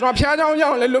တယ်ကျွန်တော်ဖျားချောင်းရော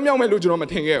က်ရင်လည်းလွတ်မြောက်မယ်လို့ကျွန်တော်မ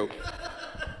ထင်ခဲ့ဘူး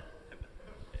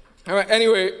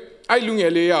anyway အဲ့လူင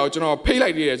ယ်လေးရအောင်ကျွန်တော်ဖိတ်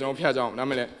လိုက်သေးတယ်ကျွန်တော်ဖျားချော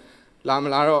င်းဒါပေမဲ့လာ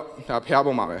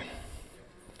မလာတော့ဒါဖျားပုံမှာပဲ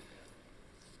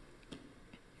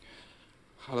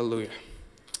hallelujah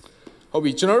ဟုတ်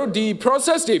ပြီကျွန်တော်တို့ဒီ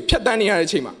process တွေဖြတ်တန်းနေရတဲ့အ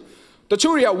ချိန်မှာ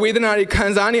တချို့တွေကဝေဒနာတွေခံ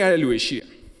စားနေရတဲ့လူတွေရှိတယ်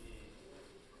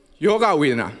ယောဂဝေ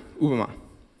ဒနာဥ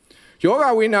ပမာယော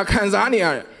ဂဝေဒနာခံစားနေရ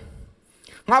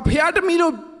တယ်ငါဖျားတမီ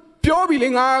လို့ပြော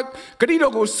ပြီလေငါဂတိ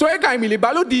တော်ကိုစွဲကင်ပြီလေဘာ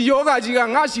လို့ဒီယောဂကြီး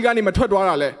ကငါရှိကနေမထွက်သွား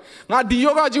တာလဲငါဒီ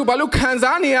ယောဂကြီး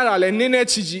ကိုဘာလို့ခံစားနေရတာလဲနင်းနဲ့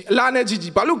ချီချီအလားနဲ့ချီ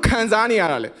ချီဘာလို့ခံစားနေ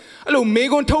ရတာလဲအဲ့လိုမေး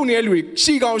ခွန်းထုတ်နေတဲ့လူ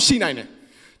တွေရှိကောင်းရှိနိုင်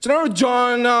တယ်ကျွန်တော်တို့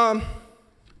John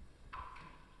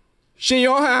ရှင်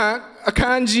ယောဟန်အခ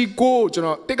န်းကြီးကို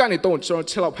ကျွန်တော်တက်ကနေတော့ကျွန်တော်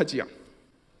ချက်လောက်ဖတ်ကြည့်အောင်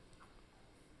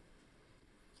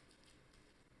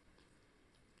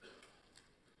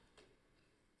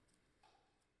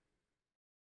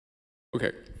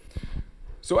Okay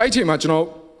so အဲ့ချိန်မှာကျွန်တော်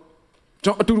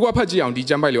အတူတူကဖတ်ကြည့်အောင်ဒီ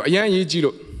ကျမ်းပိုက်လေးအရင်ရေးကြည့်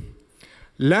လို့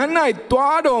လမ်း၌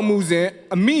တွားတော်မူစဉ်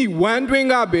အမိဝမ်းတွင်း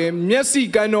ကပင်မျက်စိ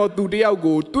ကန်းတော်သူတယောက်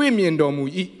ကိုတွေ့မြင်တော်မူ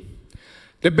၏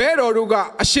တပည့်တော်တို့က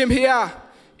အရှင်ဖေဟာ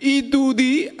ဤသူသ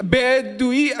ည်အဘယ်သူ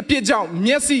၏အပြစ်ကြောင့်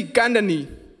မျက်စိကန်းတနည်း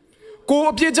ကို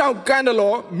အပြစ်ကြောင့်ကန်းတယ်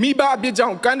လို့မိဘအပြစ်ကြော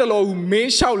င့်ကန်းတယ်လို့မေး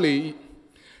လျှောက်လေ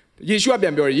ယေရှုကပြ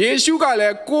န်ပြောတယ်ယေရှုကလ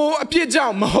ည်းကိုအပြစ်ကြော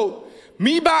င့်မဟုတ်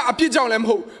မိဘအပြစ်ကြောင့်လည်းမ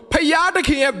ဟုတ်ဖယားသခ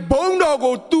င်ရဲ့ဘုန်းတော်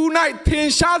ကိုသူ၌ထင်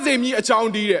ရှားစေမည်အကြော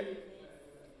င်းတည်းတဲ့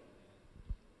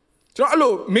ကျွန်တော်အဲ့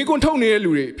လိုမေကွန်ထုတ်နေတဲ့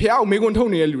လူတွေဖယားကိုမေကွန်ထု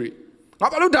တ်နေတဲ့လူတွေငါ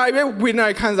ဘာလို့ဒါတွေပဲဝေဒနာ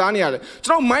ခံစားနေရလဲကျွ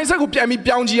န်တော် mindset ကိုပြန်ပြီး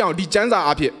ပြောင်းကြည့်အောင်ဒီကျမ်းစာ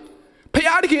အဖြစ်ဖ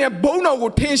ယားသခင်ရဲ့ဘုန်းတော်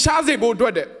ကိုထင်ရှားစေဖို့အတွ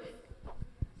က်တဲ့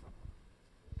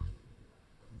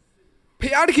ဖ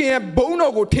ယားသခင်ရဲ့ဘုန်း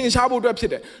တော်ကိုထင်ရှားဖို့အတွက်ဖြ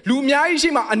စ်တယ်လူအများကြီးရှိ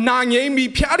မှအနာငြိမ်း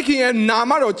ပြီးဖယားသခင်ရဲ့နာ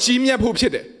မတော်ကြီးမြတ်ဖို့ဖြ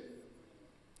စ်တယ်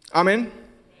အာမင်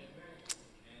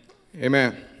အာမင်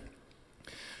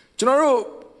ကျွန်တော်တို့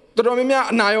တော်တော်များများ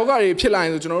အနာရောဂါတွေဖြစ်လာရ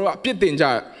င်ဆိုကျွန်တော်တို့ကအပြစ်တင်ကြ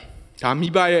ဒါမိ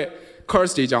ဘရဲ့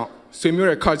curse တွေကြောင့်ဆွေမျိုး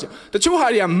ရဲ့ curse တချို့ဟာ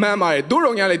တွေကမှန်ပါတယ်တို့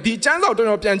တော်ညာလေဒီကျမ်းစာတော်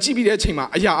တော်ပြန်ကြည့်ပြီးတဲ့အချိန်မှာ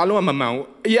အရာအလုံးကမမှန်ဘူး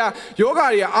အရာယောဂါ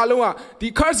တွေကအလုံးကဒီ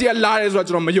curse တွေကလာတယ်ဆိုတော့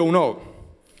ကျွန်တော်မယုံတော့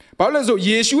ဘူးဘာလို့လဲဆို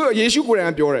ယေရှုကိုယ်တို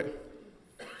င်ပြောတယ်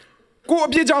ကိုအ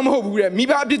ပြစ်ကြောင့်မဟုတ်ဘူးတဲ့မိ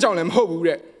ဘအပြစ်ကြောင့်လည်းမဟုတ်ဘူး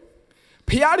တဲ့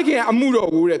ဖယားတခင်ကအမှုတော်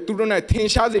ကိုတဲ့သူတို့နဲ့ထင်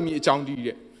ရှားစေမိအကြောင်းတည်း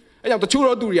တဲ့အဲ့ကြောင့်တချို့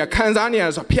သောသူတွေကခံစားနေရ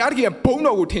ဆိုဖယားတခင်ရဲ့ဘုန်း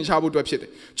တော်ကိုထင်ရှားဖို့အတွက်ဖြစ်တယ်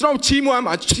ကျွန်တော်ချီးမွမ်း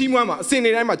မှာအစဉ်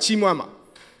တိုင်းမှာချီးမွမ်းမှာ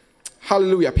ဟာလေ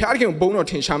လုယာဖယားတခင်ကိုဘုန်းတော်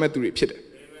ထင်ရှားမဲ့သူတွေဖြစ်တယ်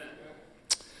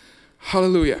ဟာလေ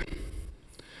လုယာ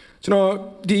ကျွန်တော်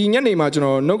ဒီညနေမှာကျွန်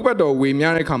တော်နှုတ်ကပတ်တော်ဝေမျှ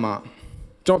တဲ့အခါမှာ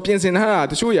ကျွန်တော်ပြင်ဆင်ထားတာ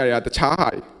တချို့ຢာတွေကတခြားဟာ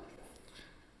တွေ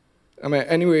အမေ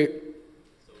anyway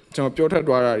ကျွန်တော်ပြောထပ်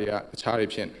သွားတာတွေကတခြားတွေ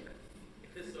ဖြစ်နေ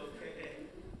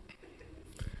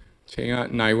ချိန်က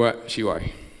နိုင်ဝက်ရှိပါ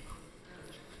ပြီ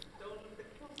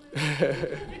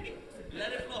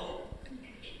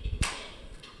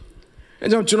အဲ့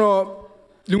ကြောင့်ကျွန်တော်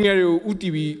လူငယ်တွေကို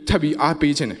UTV ထပ်ပြီးအား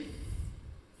ပေးခြင်းတယ်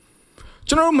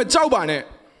ကျွန်တော်မကြောက်ပါနဲ့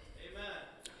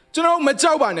ကျွန်တော်မ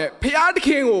ကြောက်ပါနဲ့ဖယားသခ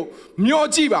င်ကိုမျှော်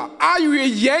ကြည့်ပါအာယူ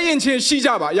ရဲရင်ချင်းရှိကြ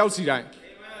ပါရောက်စီတိုင်း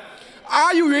အာ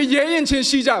ယူရဲရင်ချင်း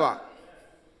ရှိကြပါ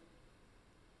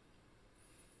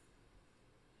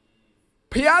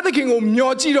ဖယားသခင်ကို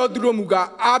မျှော်ကြည့်တော့သူတို့မူက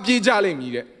အားပြေးကြလိမ့်မ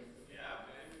ည်တဲ့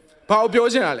ဘာကိုပြော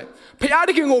ချင်တာလဲဖယားသ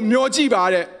ခင်ကိုမျှော်ကြည့်ပါ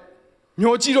တဲ့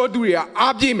မျှော်ကြည့်တော့သူတွေက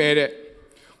အားပြေးမယ်တဲ့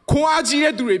ခွန်အားကြီး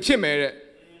တဲ့သူတွေဖြစ်မယ်တဲ့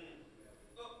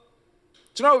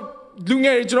ကျွန်တော်လူင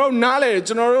ယ်တွေကျွန်တော်နားလဲ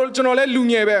ကျွန်တော်လည်းလူ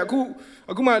ငယ်ပဲအ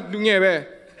ခုမှလူငယ်ပဲ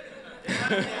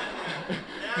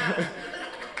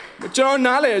ကျွန်တော်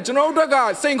နားလဲကျွန်တော်တို့က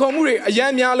စိန်ခေါ်မှုတွေအယ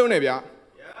မ်းများလုံးနေဗျာ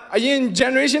အရင်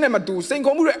generation နဲ့မတူစိန်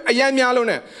ခေါ်မှုတွေအယမ်းများလုံး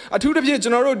နဲ့အထူးသဖြင့်ကျွ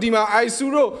န်တော်တို့ဒီမှာ ISU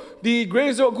တို့ဒီ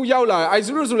Grace တို့အခုရောက်လာတယ်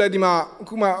ISU တို့ဆိုလည်းဒီမှာအ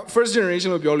ခုမှ first generation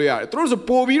လို့ပြောလို့ရတယ်သူတို့ဆို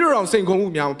ပို့ပြီးတော့စိန်ခေါ်မှု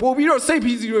များမှာပို့ပြီးတော့စိတ်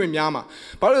ဖိစီးတွေများမှာ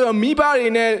ဘာလို့လဲဆိုတော့မိဘတွေ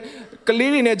နဲ့က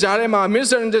လေးတွေနဲ့ကြားထဲမှာ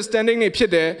misunderstanding တွေဖြ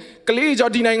စ်တယ်ကလေးတွေကြော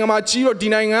င့်ဒီနိုင်ငံမှာကြီးတော့ဒီ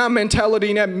နိုင်ငံက mentality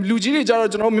နဲ့လူကြီးတွေကြတော့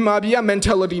ကျွန်တော်မြန်မာပြည်က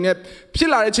mentality နဲ့ဖြစ်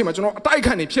လာတဲ့အချိန်မှာကျွန်တော်အတိုက်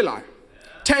ခံတွေဖြစ်လာတယ်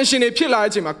tension တွေဖြစ်လာတဲ့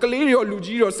အချိန်မှာကလေးတွေရောလူ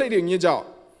ကြီးတွေရောစိတ်တွေညစ်ကြအောင်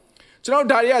ကျွန်တော်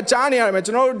ဒါတွေကကြားနေရတယ်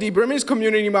ကျွန်တော်တို့ဒီ Burmese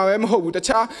community မှာပဲမဟုတ်ဘူးတ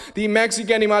ခြားဒီ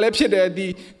Mexican တွေမှာလည်းဖြစ်တယ်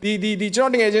ဒီကျွန်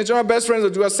တော်တကယ်ချင်းကျွန်တော် best friend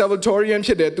ဆိုသူက Salvadorian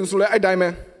ဖြစ်တယ်သူဆိုလည်းအဲ့တိုင်းပဲ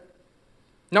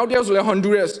နောက်တစ်ယောက်ဆိုလည်း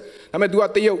Honduras ဒါပေမဲ့သူက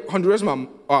တရုတ် Honduras မှာ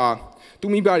သူ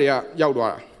မိဘတွေကရောက်သွား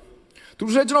တာသူ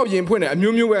ဆိုလည်းကျွန်တော်ယင်ဖွင့်တယ်အ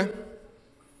မျိုးမျိုးပဲ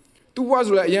သူက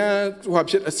ဆိုလည်းအရန်ဟို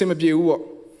ဖြစ်အဆင်မပြေဘူးပေါ့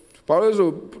ဘာလို့လဲဆို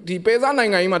ဒီပဲစားနို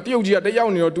င်ငံကြီးမှာတရုတ်ကြီးကတယော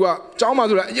က်နေတော့သူကကျောင်းမှာ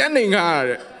ဆိုလည်းအရန်နေခါရ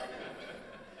တဲ့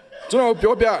ကျွန်တော်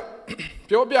ပြောပြတ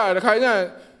ယ်တခါကျရင်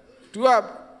तू က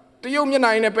တရုတ်မျက်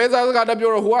နှာရင်းနဲ့ပဲစားစကားတက်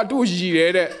ပြောတော့ဟိုကသူ့ရည်တ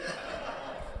ယ်တဲ့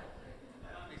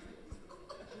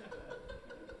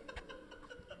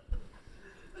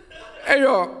အဲ့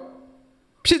တော့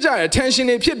ဖြစ်ကြတယ် tension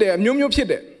တွေဖြစ်တယ်အမျိုးမျိုးဖြစ်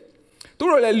တယ်သူ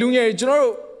တို့လည်းလူငယ်တွေကျွန်တော်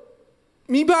တို့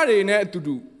မိဘတွေနဲ့အတူ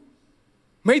တူ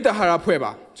မိတ္တဟာရဖွဲ့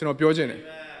ပါကျွန်တော်ပြောချင်တယ်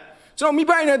ကျွန်တော်မိဘ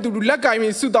တွေနဲ့အတူတူလက်ကင်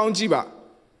ပြီးဆုတောင်းကြည့်ပါ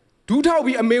ဒူးထောက်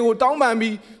ပြီးအမေကိုတောင်းပန်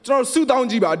ပြီးကျွန်တော်ဆုတောင်း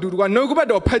ကြည့်ပါအတူတူကနှုတ်ကပတ်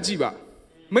တော်ဖတ်ကြည့်ပါ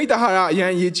မိတ္တဟာရအရ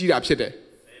န်ရေးကြည့်တာဖြစ်တယ်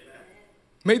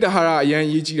မိတ္တဟာရအရန်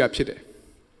ရေးကြည့်တာဖြစ်တယ်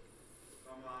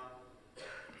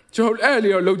ကျွန်တော်အဲ့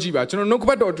လေးတော့လုပ်ကြည့်ပါကျွန်တော်နှုတ်က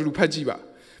ပတ်တော်အတူတူဖတ်ကြည့်ပါ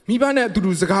မိဘနဲ့အတူ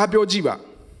တူစကားပြောကြည့်ပါ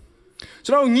ကျွ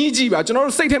န်တော်ညှိကြည့်ပါကျွန်တော်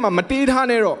တို့စိတ်ထဲမှာမတေးထား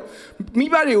နဲ့တော့မိ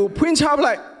ဘတွေကိုဖွင့်ချပ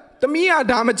လိုက်သမီးက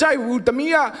ဒါမကြိုက်ဘူးသ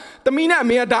မီးနဲ့အ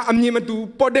မေကဒါအမြင်မတူ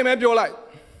ပေါ်တင်ပဲပြောလိုက်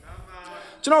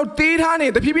ကျွန်တော်တေးထားနေ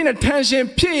တဖြည်းဖြည်းနဲ့ tension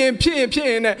ဖြစ်ရင်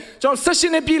နဲ့ကျွန်တော်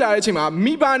session နဲ့ပြည်လာတဲ့အချိန်မှာ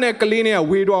မိဘနဲ့ကလေးနဲ့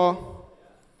ဝေးတော့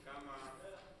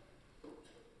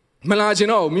မလာချင်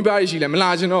တော့မိဘရှိလဲမလာ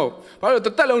ချင်တော့ဘာလို့တ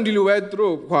စ်သက်လုံးဒီလိုပဲသူ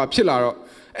တို့ဟိုဖြစ်လာတော့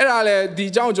အဲ့ဒါလေဒီ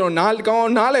အကြောင်းကျွန်တော်နားကောင်း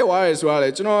နားလဲသွားရဲဆိုတာလေ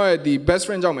ကျွန်တော်ရဲ့ဒီ best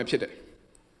friend ကြောင့်ပဲဖြစ်တယ်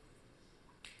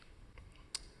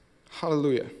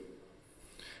hallelujah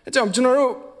အဲ့ကြောင့်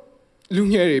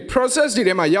ကျွန်တော်တို့လူငယ်တွေ process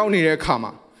တွေထဲမှာရောက်နေတဲ့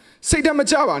အခါမှာစိတ်ဓာတ်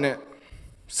မကြပါနဲ့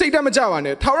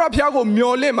ထာဝရဘုရားကို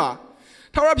မျှော်လင့်ပါ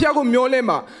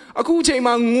အခုအ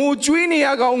ချိန်မှာငိုကြွေးနေ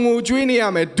ရကောင်းငို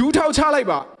ကြွေးနေရမယ်ဒူးထောက်ချလိုက်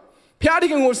ပါဘုရားသ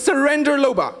ခင်ကို surrender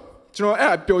လုပ်ပါကျွန်တော်အဲ့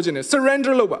ဒါပြောချင်တယ်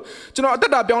surrender လုပ်ပါကျွန်တော်အ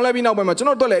သက်တာပြောင်းလဲပြီးနောက်ပိုင်းမှာ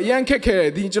ကျွန်တော်တို့လည်းအရန်ခက်ခဲ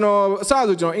တယ်ဒီကျွန်တော်အစ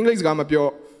ဆိုကျွန်တော်အင်္ဂလိပ်စ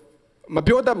ကားမ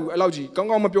ပြောတတ်ဘူးအဲ့လောက်ကြီးကောင်း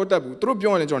ကောင်းမပြောတတ်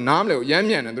ဘူးသူတို့ပြောရင်ကျွန်တော်နားမလဲဘူးရမ်း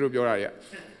မြန်တယ်သူတို့ပြောတာတွေ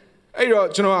ကအဲ့တော့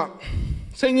ကျွန်တော်က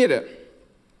စိတ်ညစ်တယ်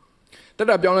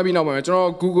တက်တာပြောင်းလဲပြီးနောက်ပိုင်းမှာကျွန်တော်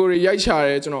Google တွေရိုက်ချ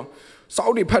တယ်ကျွန်တော်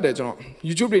စောက်တွေဖတ်တယ်ကျွန်တော်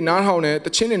YouTube တွေနားထောင်တယ်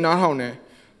တချင်းတွေနားထောင်တယ်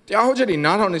တရားဟောချက်တွေ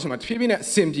နားထောင်နေချိန်မှာတဖြည်းဖြည်းနဲ့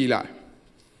အဆင်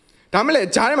ပြေလာဒါမှလ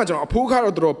ည်းကြားထဲမှာကျွန်တော်အဖိုးခါ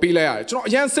တော့တော်တော်ပေးလိုက်ရတယ်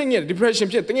ကျွန်တော်အရန်စိတ်ညစ် depression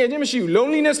ဖြစ်တငယ်ချင်းမရှိဘူး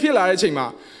loneliness ဖြစ်လာတဲ့အချိန်မှာ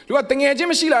လူကတငယ်ချင်း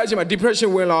မရှိလာတဲ့အချိန်မှာ depression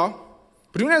ဝင်လာဘယ်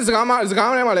သူနဲ့စ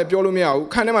ကားထဲမှာလည်းပြောလို့မရ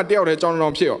ဘူးခန်းထဲမှာတယောက်တည်းကြောင်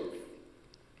တောင်ဖြစ်ရော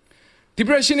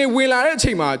depression တွေဝင်လာတဲ့အ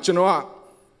ချိန်မှာကျွန်တော်က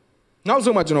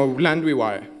နောက်ဆုံးမှာကျွန်တော်လ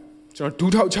မ်းတွေ့သွားတယ်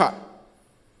ကျွန်တော်ဒူး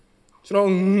ထောက်ချကျွန်တော်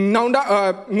နောင်တ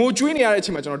ငိုကြွေးနေရတဲ့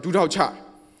အချိန်မှာကျွန်တော်ဒူးထောက်ချ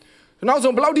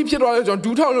နောက်ဆုံးဘယ်လောက်ထိဖြစ်သွားလဲကျွန်တော်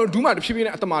ဒူးထောက်လို့ဒူးမှတဖြည်းဖြည်း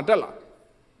နဲ့အတမာတက်လာ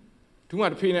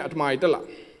ဒူးမှတဖြည်းဖြည်းနဲ့အတမာကြီးတက်လာ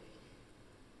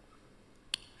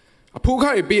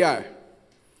အဖိုးခါတွေပေးရ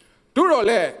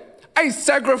တယ်တို့တော့လေအဲ့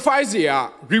sacrifice တွေက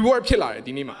reward ဖြစ်လာ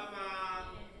တယ်ဒီနေ့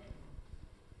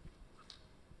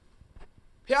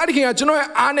မှာဘုရားသခင်ကကျွန်တော်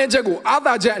ရဲ့အားနည်းချက်ကိုအား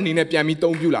သာချက်အနေနဲ့ပြန်ပြီး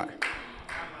သုံးပြလာ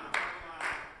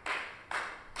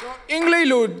တယ်အင်္ဂလိပ်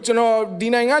လိုကျွန်တော်ဒီ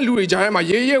နိုင်ငံလူတွေကြားထဲ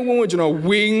မှာရေးဝုန်းကျွန်တော်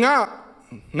ဝေငှ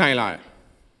နိုင်လာတယ်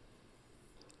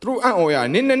သူတို့အံ့ဩ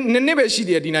ရနင်းပဲရှိ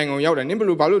တယ်ဒီနိုင်ငံကိုရောက်တယ်နင်းဘယ်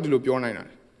လိုဘာလို့ဒီလိုပြော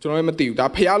နိုင်တာလဲကျွန်တော်လည်းမသိဘူးဒါ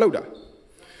ဖျား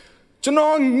လောက်တာကျွန်တော်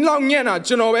လောက်ညံ့တာ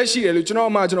ကျွန်တော်ပဲရှိတယ်လို့ကျွန်တော်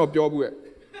အမကျွန်တော်ပြောဘူး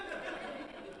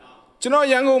ရဲ့ကျွန်တော်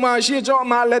ရန်ကုန်မှာရှိကျွန်တော်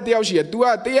အမလက်တယောက်ရှိတယ် तू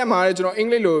ကတရက်မှာလေကျွန်တော်အ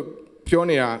င်္ဂလိပ်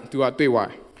လိုပြောနေတာ तू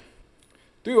ကတွေ့သွားတယ်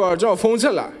တွေ့သွားကျွန်တော်ဖုန်း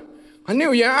ဆက်လာအ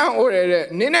နည်းရန်အံ့ဩတယ်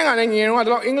တဲ့နင်းနဲ့ကလည်းငယ်တော့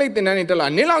တော့အင်္ဂလိပ်သင်တန်းနေ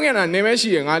တက်လာနင်းလောက်ညံ့တာနင်းပဲရှိ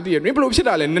တယ်ငါသိတယ်နင်းဘယ်လိုဖြစ်တာ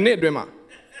လဲနှစ်အတွင်း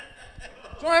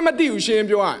မှာကျွန်တော်လည်းမသိဘူးရှ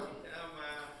င်းပြောရ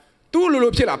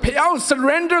သူ့လိုဖြစ်လာဖျား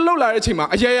surrender လုပ်လာတဲ့အချိန်မှာ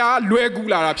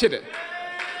အရာရာလွယ်ကူလာတာဖြစ်တယ်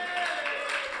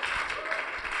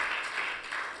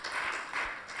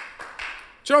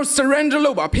ကျွန်တော် surrender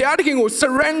လုပ်ပါဖျားတခင်ကို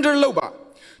surrender လုပ်ပါ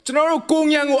ကျွန်တော်တို့ကို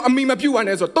ဉဏ်ကိုအမိမပြုတ်ရ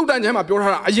နဲ့ဆိုတော့တုတ်တန်ချမ်း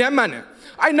မှာပြောထားတာအယမ်းမှန်တယ်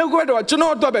အဲ့နှုတ်ခွက်တော့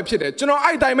ကျွန်တော်အတွက်ပဲဖြစ်တယ်ကျွန်တော်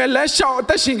အဲ့တိုင်းပဲလက်ရှောင်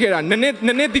အသက်ရှင်ခဲ့တာန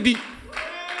ည်းန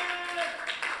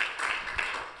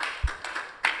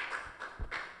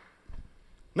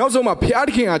ည်းတိနောက်ဆုံးမှာဖျားတ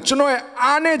ခင်ကကျွန်တော်ရဲ့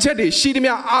အားနည်းချက်တွေရှိသ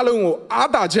မျှအားလုံးကိုအား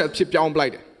သာချက်ဖြစ်ပြောင်းပ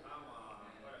လိုက်တယ်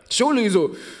ရှိုးလူဆို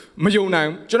မယုံ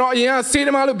နိုင်ကျွန်တော်အရင်ကစေး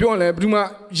သမားလို့ပြောရင်လည်းဘယ်သူမှ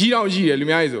ရီးတော့ရီး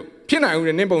တယ်လူများကြီးဆိုဖြစ်နိုင်ဦးတ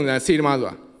ယ်နင်းပုံစံစေးသမား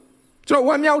ဆိုတာကျွန်တော်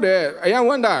ဝမ်းမြောက်တယ်အရင်ဝ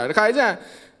မ်းတာတခါကျ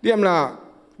ရင်တည်မလား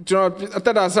ကျွန်တော်အ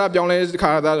သက်တာစပြော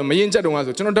င်းလဲခါသားဆိုမရင်ချက်တုံးက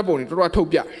ဆိုကျွန်တော်ဓာတ်ပုံတွေတော်တော်ထုတ်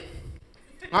ပြ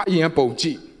ငါအရင်ကပုံကြ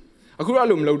ည့်အခုတော့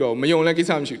အဲ့လိုမလုပ်တော့မ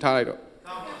ယုံလဲကိစ္စမရှိထားလိုက်တော့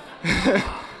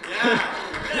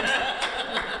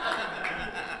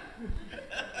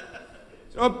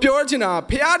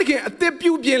ကျွန်တော်ပြောချင်တာဖျားတခင်အ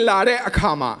သက်ပြုပြင်လာတဲ့အ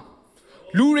ခါ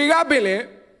မှာလူတွေကပင်လေ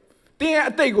တင်း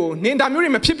ရဲ့အသိကိုနင်ဒါမျိုးတွေ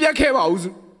မဖြစ်ပြတ်ခဲ့ပါ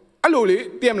ဘူးအဲ့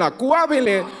လိုလေသိရမလားကိုက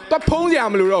ပင်လေတော့ဖုံးစရာ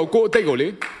မလိုတော့ကိုအသိ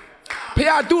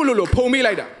ကိုလေဖျားတူ့လို့ဖုံး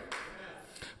ပေးလိုက်တာ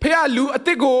ဖျားလူ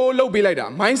အသိကိုလှုပ်ပေးလိုက်တာ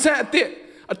mindset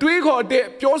အသိအတွေးခေါ်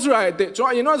အသိပြောစရာအသိကျွန်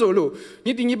တော်အရင်တော့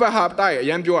ဆိုလို့ညီတင်ကြီးပါဟာတားရဲ့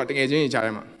အရန်ပြောတာတကယ်ချင်းရင်ချား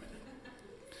ထဲ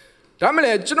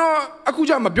မှာဒါမှလည်းကျွန်တော်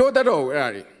အခုကျမပြောတတ်တော့ဘူး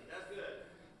အဲ့ဒါတွေ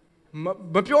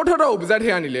မပြောထတော့ဘူးပါဇက်ထဲ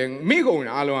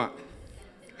ကနေလဲမိကုန်တာအားလုံး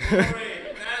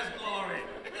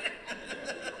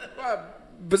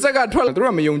ကပါဇက်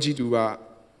ကထွက်လာသူတို့ကမယုံကြည်သူပါ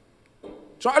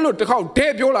ကျွန်တော်အဲ့လိုတစ်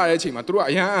ခေါက်ဒဲပြောလာတဲ့အချိန်မှာသူတို့က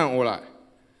အရန်အံ့ဩလာ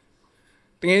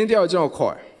တယ်တကယ်တယောက်ကျွန်တော်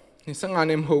ခေါ်တယ်15မိ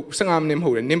နစ်မဟု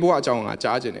တ်တယ်နင်းဘွားအကြောင်းက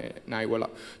ကြားကျင်တယ်နိုင်ဝက်လော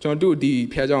က်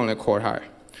ကျွန်တော်တို့ဒီဖျားเจ้าကိုလည်းခေါ်ထားတယ်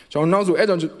ကျွန်တော်နောက်ဆိုအဲ့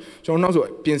ကြောင့်ကျွန်တော်နောက်ဆို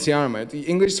ပြင်ဆင်ရမယ်ဒီ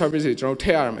English service တွေကျွန်တော်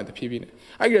ထည့်ရမယ်တဖြည်းဖြည်းနဲ့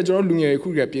အဲ့ဒီကျွန်တော်လူငယ်တွေခု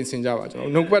ကပြင်ဆင်ကြပါ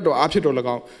ကျွန်တော်နှုတ်ဘက်တော့အားဖြစ်တော့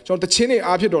၎င်းကျွန်တော်တချင်း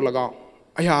တွေအားဖြစ်တော့၎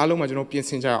င်းအရာအလုံးမှာ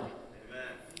ကျွန်တော်ပြင်ဆင်ကြ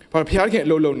အောင်ဘာလို့ဖျားခင်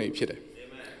အလုပ်လုပ်နေဖြစ်တယ်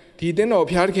ဒီအတ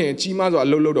င်းတော်ဖျားခင်ကြီးမားစွာ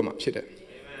အလုပ်လုပ်တော့မှာဖြစ်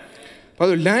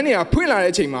တယ်ဘာလို့လမ်းတွေကဖွင့်လာ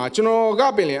တဲ့အချိန်မှာကျွန်တော်က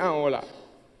ပင်လင်အံ့ဩလာ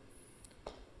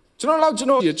ကျွန်တော်လော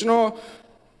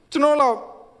က်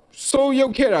စိုးရု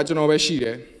ပ်ခဲ့တာကျွန်တော်ပဲရှိတ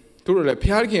ယ်တို့တော့လေ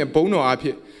ဖျားခင်ဘုန်းတော်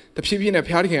အားဖြင့်တဖြည်းဖြည်းနဲ့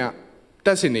ဖျားခင်က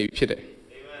တက်ဆင်နေပြီဖြစ်တယ်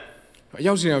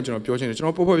အရောက်စင်းအောင်ကျွန်တော်ပြောချင်တယ်ကျွန်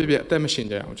တော်ပေါ့ပြအသက်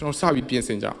မရှင်ကြအောင်ကျွန်တော်စပြီးပြင်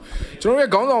ဆင်ကြအောင်ကျွန်တော်ရဲ့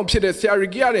ခေါင်းဆောင်ဖြစ်တဲ့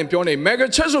ဆရာရီကီယာတင်ပြောနေ mega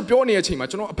church ဆိုပြောနေတဲ့အချိန်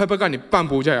မှာကျွန်တော်အဖက်ဖက်ကနေ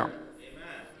ပံ့ပိုးကြအောင်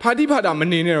ဖာတိဖာတာ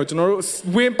မနေနဲ့တော့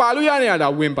ကျွန်တော်တို့ဝင်ပါလို့ရနေရတာ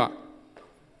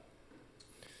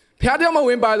ဝင်ပါဖျားเจ้าမှာ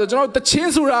ဝင်ပါဆိုကျွန်တော်တချ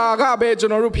င်းဆိုတာကပဲကျွ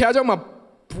န်တော်တို့ဖျားเจ้าမှာ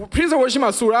praise worship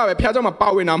မှာဆိုတာပဲဖျားเจ้า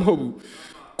မှာပါဝင်တာမဟုတ်ဘူး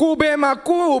ကိုဘယ်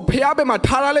မှာကိုဖျားဘက်မှာ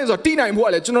ထားရလဲဆိုတော့တိနိုင်ဖို့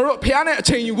ကလည်းကျွန်တော်တို့ဖျားနဲ့အ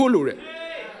ချိန်ယူဖို့လို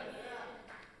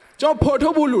တယ်ကျွန်တော်ဖော်ထု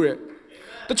တ်ဖို့လိုတယ်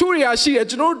တ The Toria she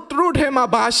at no road him a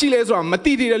bashile or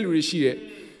Matidi Lucia.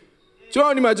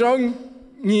 Johnny Majon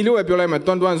Nilo Epilema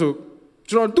don't want to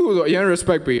do the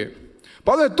respect be.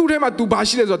 But the two him at two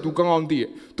bashiles or to come on dear.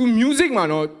 To music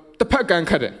man or the pack and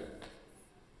cut it.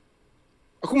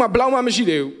 Akuma Blama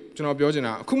Machide, General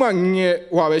Biogena, Kuma near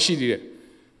Washi did.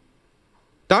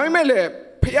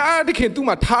 Damele, Pia came to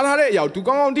my Talare out to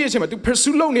go on dear Chima to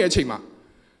pursue low near Chima.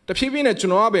 The people in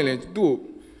Junobel do.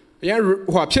 Yan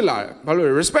Wapilla, but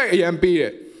respect a be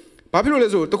it.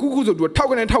 Papiluzo, the cuckoos do a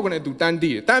token and do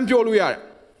dandy, Dan Pioluia.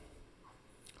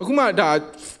 Akuma da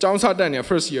John Sardania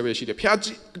first year she the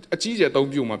Piachi a cheese at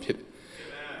Obiuma pit.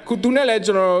 Could do not let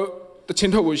General the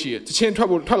Chinto Wishi, the Chin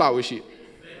trouble Talawishi.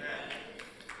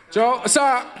 Joe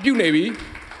Sa Bu Navy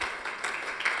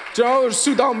Joe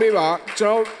Sudan Beba,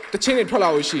 Joe the Chin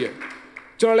Talawishi.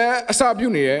 Joe Sa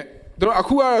Buni. The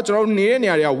Akua Joe near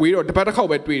area we or the better how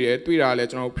bad we it, we are let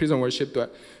prison worship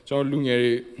to Joe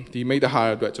Lumiere, the made the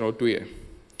hard to Joe do it.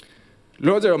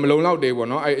 Lord Malone out day were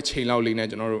not I chain loudly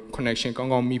general connection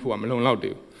come on me for Malone loud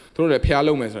day. Through the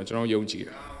piano message, General Yogi.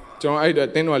 John I the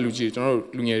Tenwa Luigi, General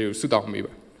Lumiere, Sudan Meba.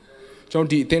 John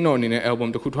D. Tenon in an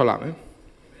album to Kutola.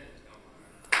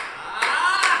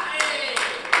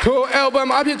 To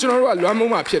album up General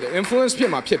Lamuma Pit, influence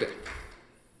Pima Pit.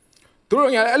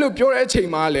 During a little pure chain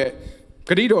male.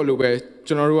 Carido Lube,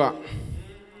 General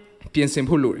Piensen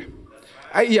Pulure.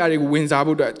 I hear wins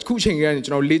about that, Cushing and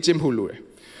General Legion Pulure.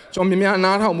 John Mimia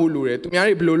Nata Mulure, to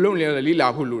marry blue lonely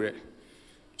Lila Pulure.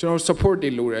 General support the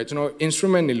lure, General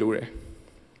instrument the lure.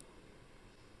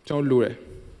 John Lure.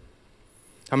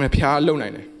 I'm a Pia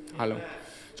Lone. Hello.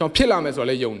 John Pilam as well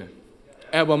a yone.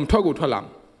 Album Togo Tolam.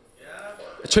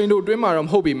 A chain to dreamer of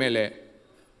Hobby Mele.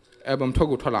 Album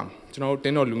Togo Tolam. General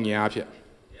Deno Lunia.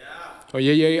 So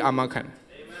ye Amakan.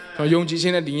 So young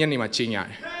Jisina Diani Machina.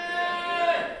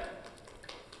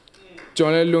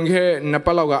 John Lunghe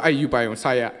Napalaga I buy on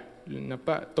Saya.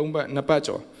 Napa Tomba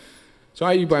Napacho. So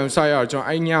I buy on Saya, John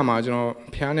Ayama, John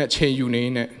Pianet Chain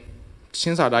Unine.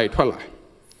 Since I died Twala.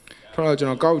 Twala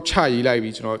John Go Chai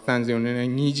Live, John Tanzan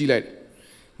and Niji Led.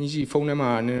 Niji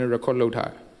phonema and record load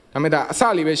her. I made a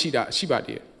Sally Veshida, Shiba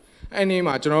dear. I name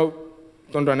a John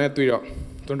don't run at 3.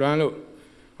 Don't run low.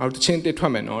 I'll change the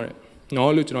Twaman or it. No,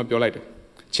 look not be like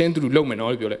chain to Loman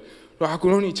or be like. I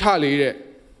could only Charlie.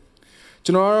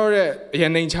 General, a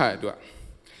name child.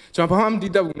 So Pam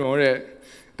did that no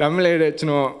Damelated to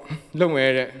know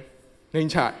Lomer name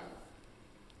child.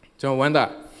 John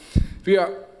Wanda. We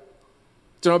are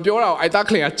General Biora, I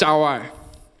darkly at Jawa.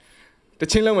 The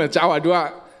children with Jawa do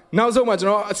now so much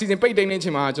season pay day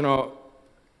nature,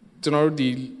 General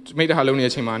made a Halonia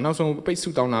Chima, now so pay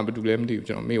suit down number to them,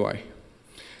 General Mayway.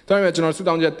 General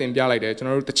Sudan jet in Bialade,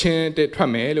 General the chain de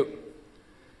Tramelo.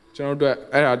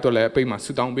 General Dole, pay my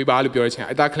Sudan be Balu Biorichan,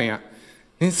 I dark clear.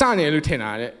 In Sunny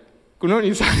Lieutenant, could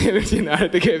only Sunny Lieutenant,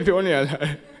 the Cape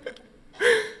Pioneer.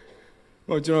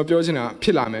 Oh, General Bioricina,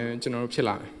 Pilame, General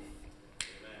Pilame.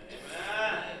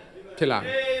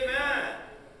 Pilame.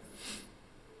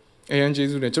 And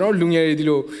Jesus, General Lumiere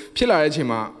Dilo, Pila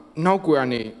Chima, now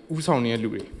Guani, Usoni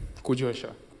Louis,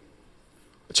 Kujosha.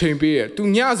 Chain beer, to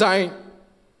Nyazai.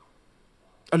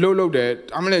 A low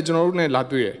loaded, I'm a general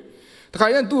Labue. The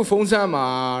Kayan do phone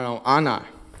Sama, Anna,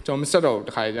 John Settle,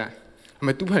 the Kayan. I'm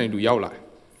a 2 penny to Yaula.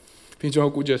 Pincho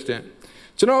good just then.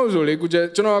 General Zuli,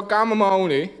 good General Gamma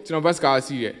only, General Vasca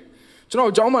see it. General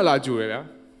Joma La Julia.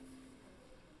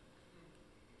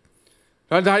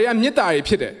 But I am yet I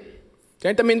pity.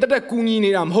 Can't I mean that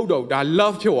Kuni am Hodo, that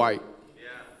love your wife.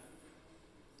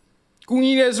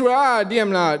 Kuni is ra, dear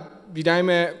lad,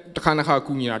 Vidime, the Kanaka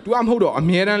Kunia, to am Hodo, a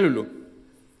mere and Lulu.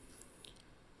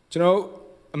 General,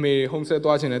 I may homestead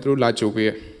watching it through La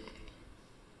Jobie.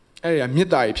 I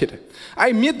meet I pit.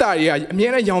 I meet I,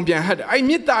 mere young head. I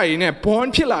meet I in a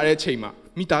born pillar at Chema.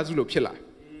 Mitazulo pillar.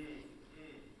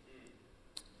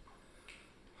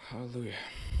 Hallelujah.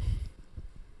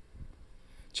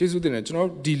 Jesus didn't, General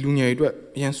D. Lunia,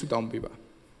 Yansu down paper.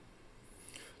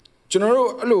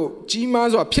 General, hello,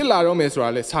 Gmas or pillar or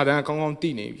Mesrale, Sadan Kong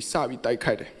Dini, Sabi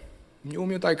Daikade. You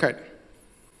may Daikade.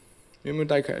 You may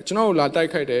Daikade. General La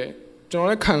Daikade,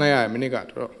 General Kanaya,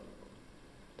 Minigato.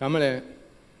 Damale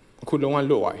could one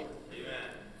low eye.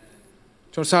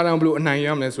 John Sadan Blue and 9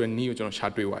 yams when New John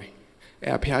Shadway way.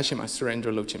 A Piashima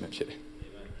surrender low chim pit.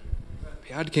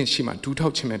 Piadkin Shima, 2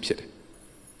 top chim pit.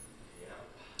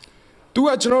 Do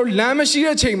a general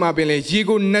LAMCC Chima Billy, ye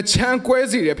go Nachan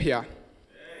Quasi appear.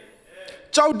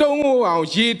 Chow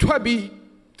don't ye twabi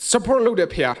support load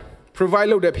appear, provide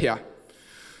load appear.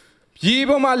 Ye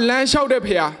boma land shout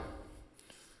appear.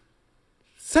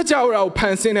 Such our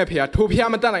pansin appear, to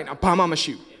Piamadan, a Pama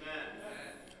shoe.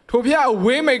 Topia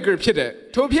waymaker ဖြစ်တယ်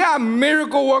Topia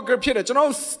miracle worker ဖြစ်တယ်ကျွန်တော်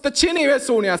တချင်းနေပဲ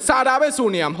ဆိုနေတာစာတာပဲဆို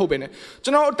နေတာမဟုတ်ပဲねကျွ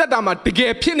န်တော်အသက်တာမှာတက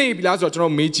ယ်ဖြစ်နေပြီလားဆိုတော့ကျွန်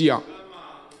တော်မေးကြည့်အောင်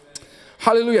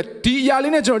Hallelujah ဒီအရာ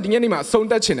လေးနဲ့ကျွန်တော်ဒီညနေမှာအဆုံး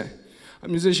သတ်ချင်တယ်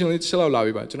musician လေးချက်လောက်လာ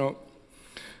ပြီပါကျွန်တော်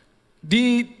ဒီ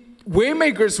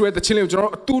waymaker ဆိုတဲ့တချင်းလေးကိုကျွန်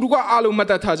တော်အတူတူကအားလုံးမှတ်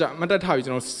တတ်ထားကြမှတ်တတ်ထားပြီ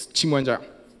ကျွန်တော်ချီးမွမ်းကြ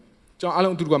ကျွန်တော်အား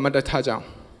လုံးအတူတူကမှတ်တတ်ထားကြအောင်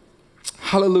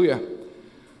Hallelujah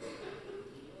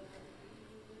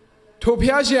ထို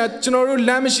ဖျားရှင်ကကျွန်တော်တို့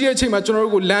လမ်းမရှိတဲ့အချိန်မှာကျွန်တော်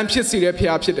တို့ကိုလမ်းဖြစ်စေတဲ့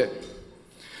ဖျားဖြစ်တယ်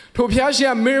ထိုဖျားရှင်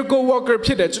က miracle worker ဖြ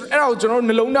စ်တယ်အဲ့ဒါကိုကျွန်တော်တို့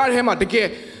နှလုံးသားထဲမှာတကယ်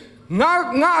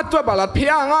ငါအတွက်ပါလား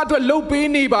ဖျားငါအတွက်လှုပ်ပေး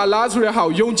နေပါလားဆိုတဲ့ဟာ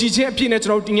ကိုယုံကြည်ခြင်းအပြည့်နဲ့ကျွ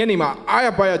န်တော်တို့ဒီညနေမှာအားရ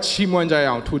ပါရချီးမွမ်းကြရ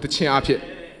အောင်ထိုတခြင်းအဖြစ်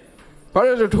ဘာ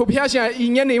လို့လဲထိုဖျားရှင်ကဤ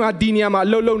ညနေမှာဒီနေရာမှာအ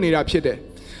လုပ်လုပ်နေတာဖြစ်တယ်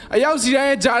အရောက်စီတိုင်း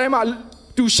ရဲ့ဂျာထဲမှာ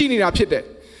သူရှိနေတာဖြစ်တယ်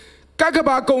ကက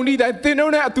ဘာကုံဒီတိုင်းသင်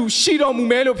တို့နဲ့အတူရှိတော်မူ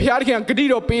မယ်လို့ဘုရားသခင်ကဂတိ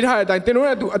တော်ပေးထားတဲ့အတိုင်းသင်တို့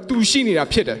နဲ့အတူရှိနေတာ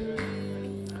ဖြစ်တယ်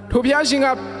ထိုဘုရားရှင်က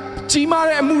ကြီးမား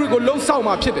တဲ့အမှုတွေကိုလှုပ်ဆောင်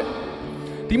မှာဖြစ်တယ်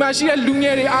ဒီမှာရှိတဲ့လူင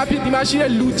ယ်တွေအားဖြင့်ဒီမှာရှိ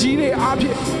တဲ့လူကြီးတွေအားဖြ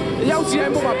င့်အရောက်စီတို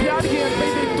င်းပေါ်မှာဘုရားသခင်ရဲ့ပိ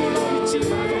တ်ပိတ်တွန်းလောင်းပြီးကြီး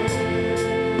မားတော်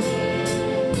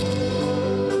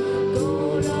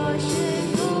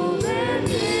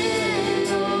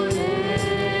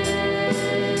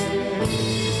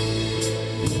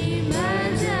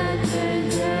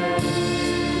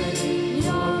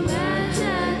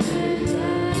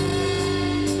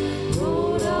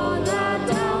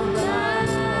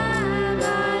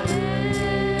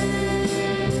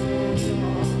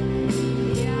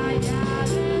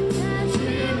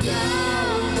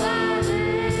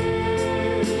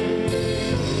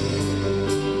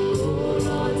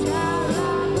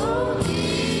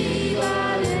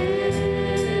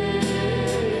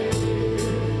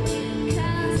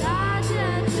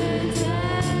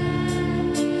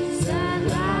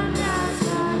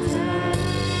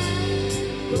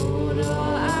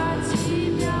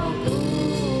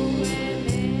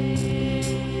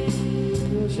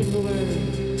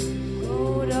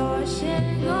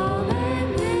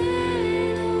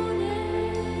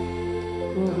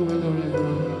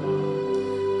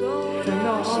全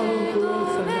让阿鲁